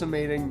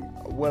decimating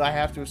what I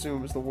have to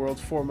assume is the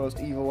world's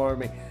foremost evil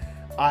army,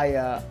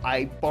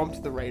 I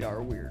bumped the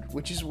radar weird,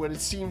 which is what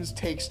it seems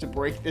takes to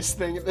break this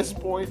thing at this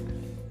point.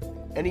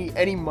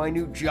 Any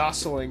minute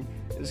jostling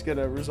is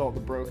gonna result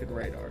in broken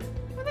radar.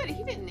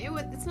 He didn't know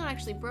it. It's not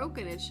actually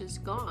broken. It's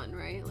just gone,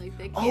 right? Like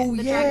they can't.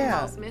 The Dragon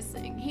Ball's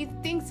missing. He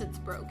thinks it's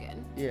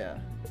broken. Yeah.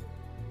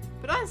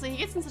 But honestly, he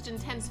gets in such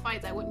intense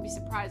fights. I wouldn't be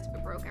surprised if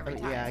it broke every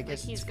time. Yeah, I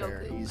guess he's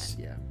fair. Goku.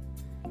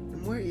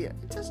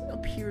 And it doesn't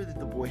appear that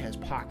the boy has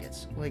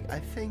pockets. Like I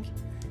think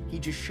he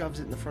just shoves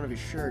it in the front of his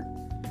shirt,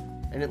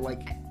 and it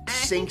like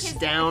sinks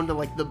down to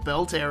like the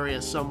belt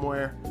area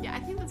somewhere. Yeah, I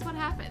think that's what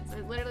happens.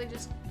 It literally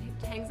just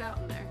hangs out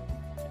in there.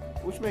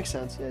 Which makes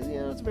sense. Yeah,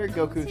 it's a very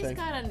Goku thing. He's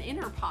got an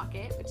inner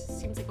pocket, which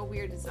seems like a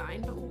weird design,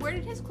 but where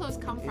did his clothes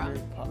come from?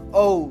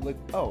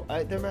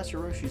 They're Master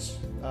Roshi's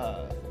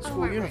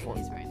school uniform. Right.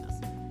 He's wearing those.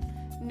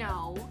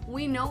 No,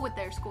 we know what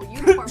their school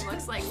uniform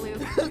looks like,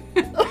 Luke.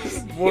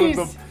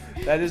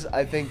 That is,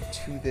 I think,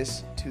 to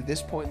this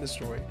point in the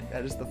story,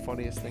 that is the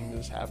funniest thing that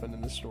has happened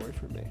in the story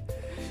for me,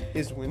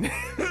 is when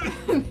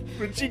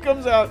when she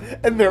comes out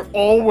and they're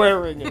all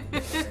wearing it.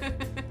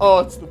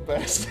 Oh, it's the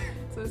best.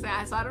 So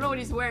I don't know what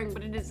he's wearing,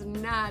 but it is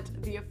not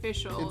the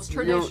official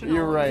traditional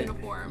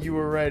uniform. You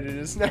were right. It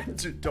is not.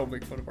 Don't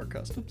make fun of our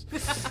customs.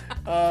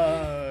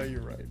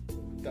 You're right.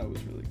 That was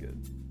really good.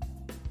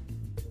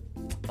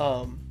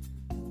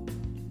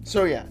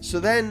 So yeah, so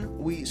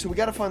we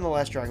got to find the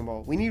last Dragon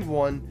Ball. We need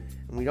one,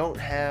 and we don't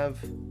have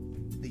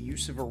the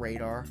use of a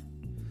radar.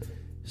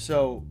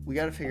 So we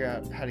got to figure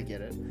out how to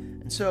get it.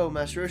 And so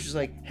Master Roshi's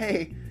like,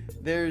 hey,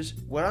 there's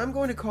what I'm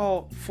going to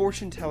call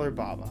Fortune Teller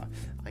Baba.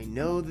 I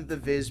know that the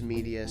Viz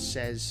media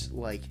says,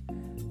 like,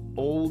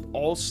 old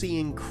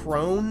all-seeing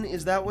crone.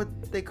 Is that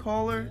what they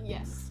call her?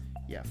 Yes.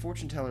 Yeah,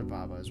 Fortune Teller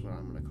Baba is what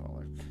I'm going to call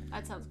her.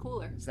 That sounds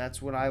cooler.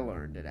 That's what I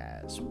learned it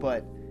as.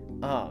 But,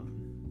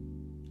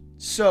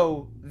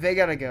 so they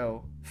got to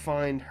go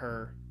find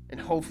her and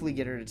hopefully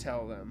get her to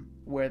tell them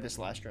where this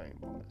last Dragon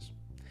Ball is.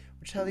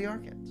 Which is how the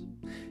arc ends.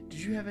 Did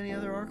you have any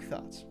other arc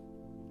thoughts?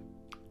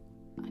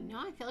 No,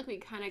 I feel like we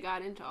kind of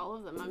got into all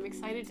of them. I'm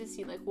excited to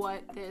see, like,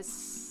 what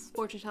this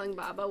fortune-telling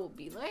Baba will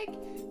be like,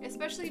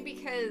 especially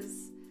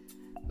because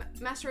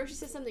Master Roshi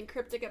says something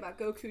cryptic about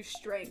Goku's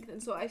strength,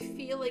 and so I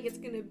feel like it's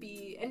gonna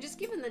be, and just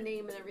given the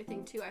name and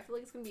everything too, I feel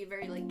like it's gonna be a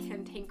very, like,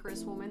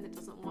 cantankerous woman that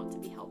doesn't want to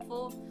be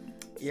helpful.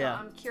 Yeah.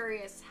 So I'm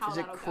curious how Is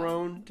that'll it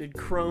Crone? go. Did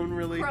Crone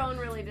really? Crone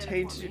really did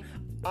it for me.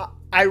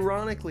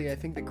 Ironically, I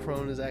think that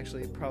Crone is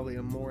actually probably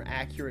a more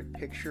accurate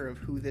picture of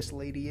who this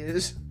lady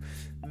is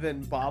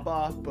than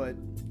Baba, but...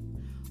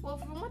 Well,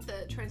 from what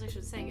the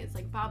translation is saying, it's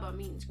like Baba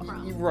means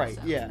crone. Right,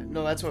 so. yeah.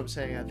 No, that's what I'm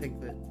saying. I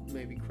think that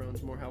maybe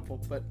Crone's more helpful,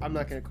 but I'm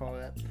not going to call it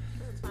that.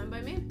 That's fine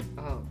by me.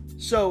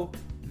 So,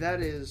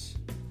 that is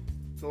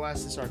the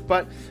last of this arc.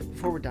 But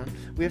before we're done,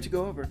 we have to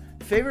go over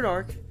favorite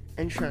arc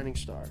and Shining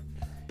Star.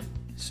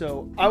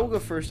 So, I will go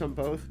first on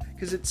both,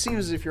 because it seems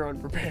as if you're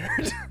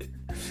unprepared.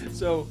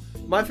 So,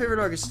 my favorite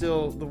arc is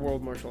still the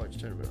World Martial Arts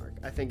Tournament arc.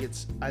 I think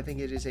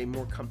it is a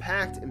more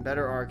compact and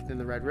better arc than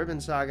the Red Ribbon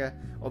Saga.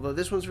 Although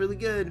this one's really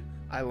good,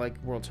 I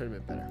like World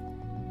Tournament better.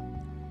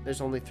 There's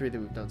only 3 that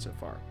we've done so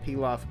far: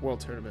 Pilaf, World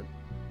Tournament,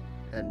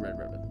 and Red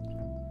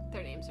Ribbon.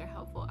 Their names are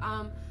helpful.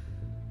 Oh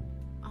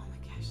my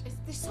gosh,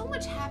 there's so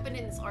much happened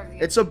in this arc.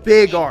 It's a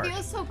big arc. It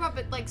feels so broad,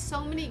 but like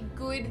so many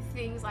good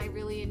things I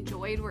really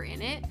enjoyed were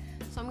in it.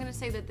 So I'm gonna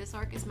say that this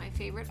arc is my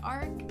favorite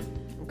arc.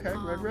 Okay,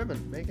 Red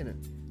Ribbon, making it.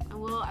 I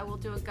will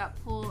do a gut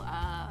pull,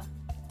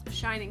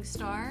 Shining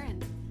Star,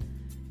 and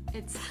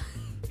it's.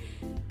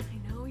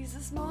 I know he's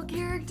a small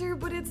character,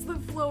 but it's the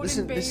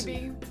floating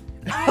baby.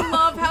 I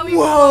love how he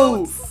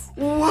floats.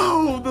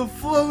 Whoa, the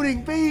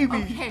floating baby.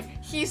 Okay,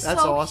 he's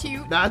That's so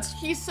awesome. cute.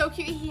 He's so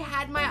cute. He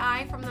had my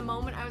eye from the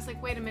moment I was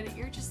like, wait a minute,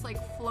 you're just like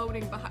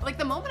floating behind. Like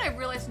the moment I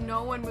realized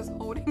no one was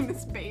holding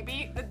this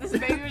baby, that this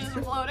baby was just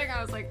floating,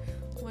 I was like,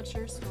 what's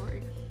your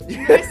story? And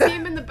then I see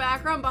him in the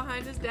background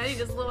behind his dad. He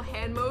does a little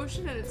hand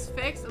motion and it's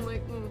fixed. I'm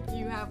like,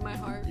 you have my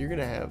heart. You're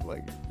gonna have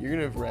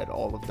read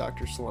all of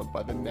Dr. Slump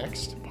by the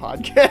next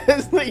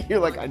podcast. Like you're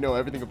like, I know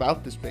everything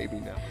about this baby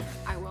now.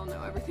 I will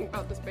know everything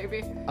about this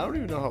baby. I don't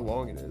even know how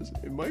long it is.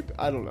 It might be,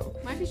 I don't know.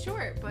 Might be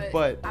short,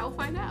 but I will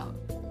find out.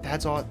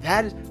 That's all.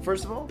 That is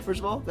first of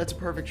all, that's a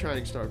perfect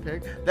Shining Star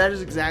pick. That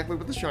is exactly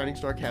what the Shining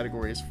Star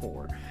category is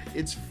for.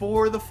 It's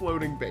for the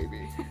floating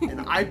baby.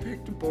 And I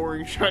picked a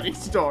boring Shining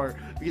Star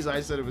because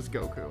I said it was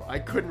Goku. I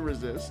couldn't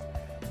resist.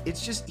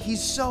 It's just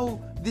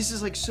this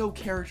is like so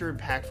character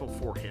impactful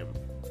for him.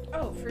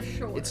 Oh, for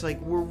sure. It's like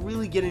we're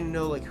really getting to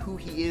know like who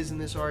he is in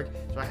this arc.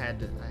 So I had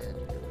to do it.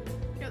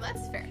 No,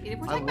 that's fair. If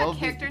we're talking about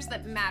characters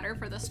that matter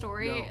for the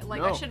story,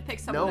 I should pick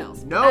someone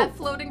else. No. That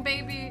floating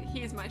baby,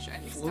 he's my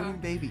Shining Star. Floating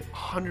baby,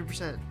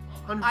 100%.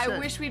 100%. I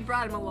wish we'd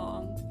brought him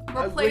along.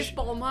 Replace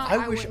Bulma.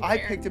 I wish I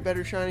picked a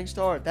better Shining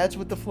Star. That's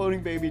what the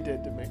floating baby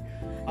did to me.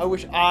 I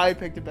wish I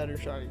picked a better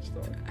Shining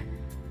Star.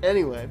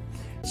 Anyway,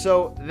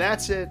 so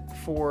that's it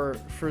for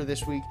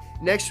this week.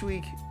 Next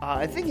week,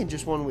 I think in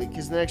just 1 week,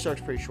 because the next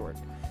arc's pretty short.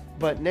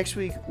 But next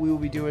week, we will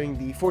be doing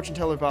the Fortune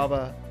Teller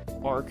Baba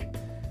arc,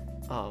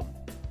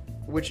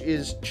 which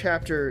is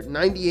chapter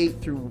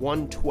 98 through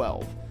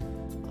 112.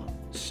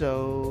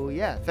 So,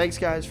 yeah, thanks,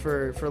 guys,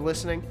 for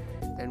listening,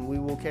 and we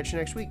will catch you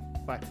next week.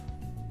 Bye.